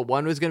gloves, but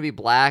one was gonna be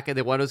black and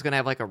then one was gonna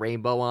have like a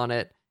rainbow on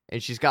it,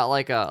 and she's got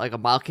like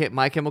a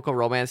My Chemical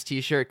Romance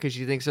t-shirt because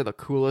she thinks they're the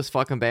coolest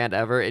fucking band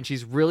ever, and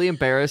she's really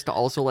embarrassed to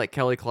also like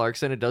Kelly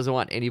Clarkson and doesn't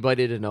want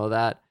anybody to know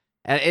that,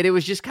 and it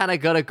was just kind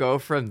of gonna go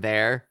from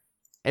there,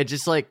 and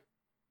just like,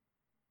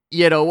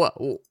 you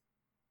know,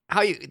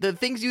 how you, the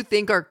things you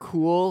think are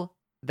cool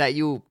that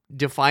you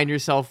define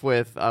yourself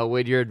with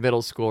when you're in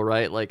middle school,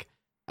 right? Like,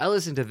 I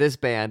listen to this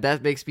band,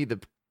 that makes me the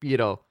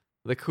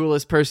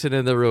coolest person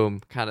in the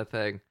room kind of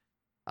thing.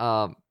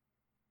 And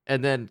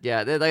then,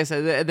 yeah, like I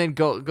said, and then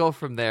go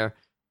from there.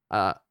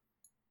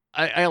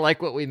 I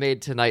like what we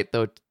made tonight,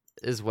 though,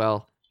 as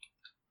well.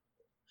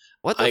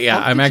 What the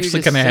fuck I'm did actually you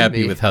just kind of send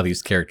happy me? with how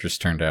these characters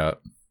turned out.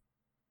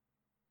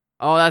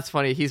 Oh, that's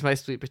funny. He's my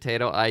sweet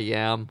potato. I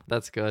am.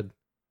 That's good.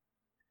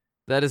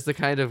 That is the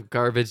kind of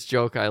garbage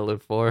joke I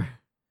live for.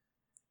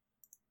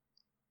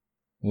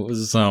 What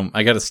was,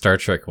 I got a Star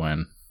Trek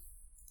one.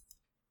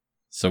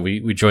 So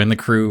we joined the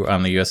crew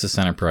on the USS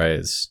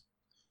Enterprise.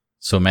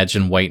 So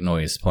imagine White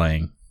Noise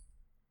playing.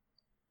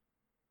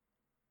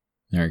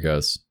 There it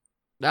goes.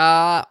 You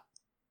have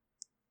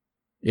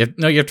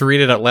to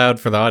read it out loud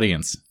for the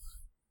audience.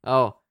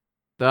 Oh,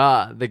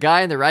 the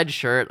guy in the red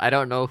shirt, I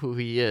don't know who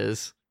he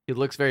is. He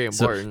looks very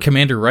important. So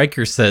Commander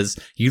Riker says,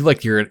 you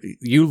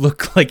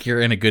look like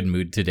you're in a good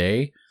mood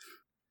today.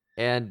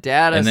 And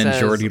Data says... And then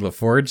says... Geordi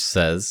LaForge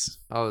says...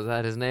 Oh, is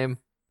that his name?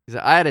 He's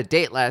like, I had a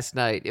date last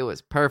night. It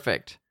was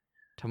perfect.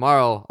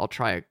 Tomorrow I'll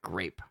try a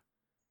grape.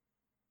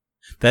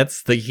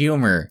 That's the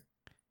humor.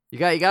 You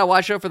gotta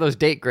watch out for those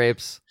date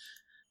grapes.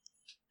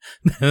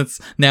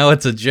 Now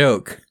it's a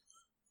joke.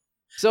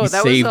 So He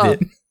that saved was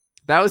it.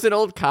 that was an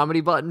old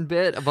comedy button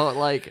bit about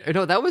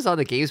no, that was on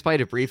the GameSpy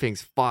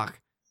debriefings. Fuck.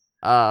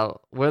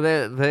 Where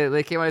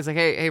they came out. He's like,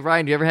 hey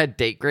Ryan, you ever had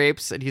date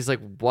grapes? And he's like,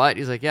 what?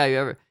 He's like,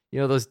 yeah,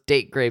 those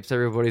date grapes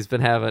everybody's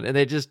been having. And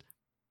they just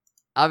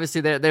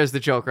obviously there's the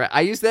joke, right?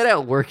 I used that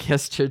at work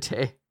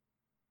yesterday.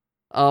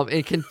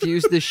 It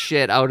confused the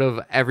shit out of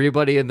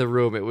everybody in the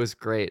room. It was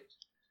great.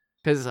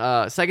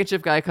 Because second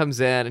shift guy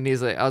comes in and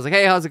he's like, I was like,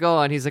 hey, how's it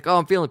going? He's like, oh,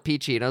 I'm feeling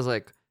peachy. And I was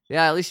like,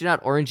 yeah, at least you're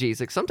not orangey. He's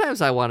like, sometimes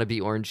I want to be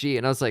orangey.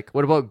 And I was like,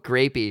 what about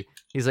grapey?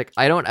 He's like,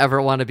 I don't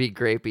ever want to be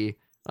grapey.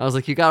 I was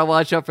like, you gotta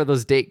watch out for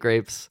those date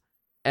grapes.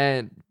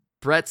 And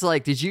Brett's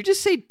like, did you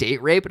just say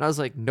date rape? And I was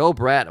like, no,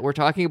 Brett, we're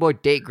talking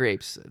about date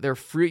grapes. They're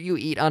fruit you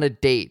eat on a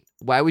date.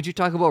 Why would you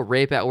talk about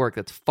rape at work?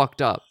 That's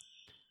fucked up.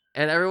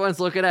 And everyone's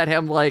looking at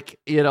him like,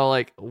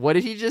 what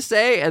did he just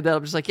say? And then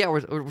I'm just like, yeah,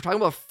 we're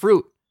talking about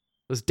fruit.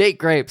 Those date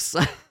grapes.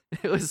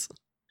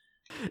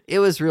 It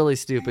was really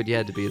stupid. You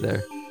had to be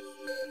there.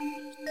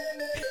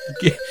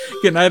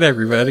 Good night,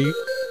 everybody.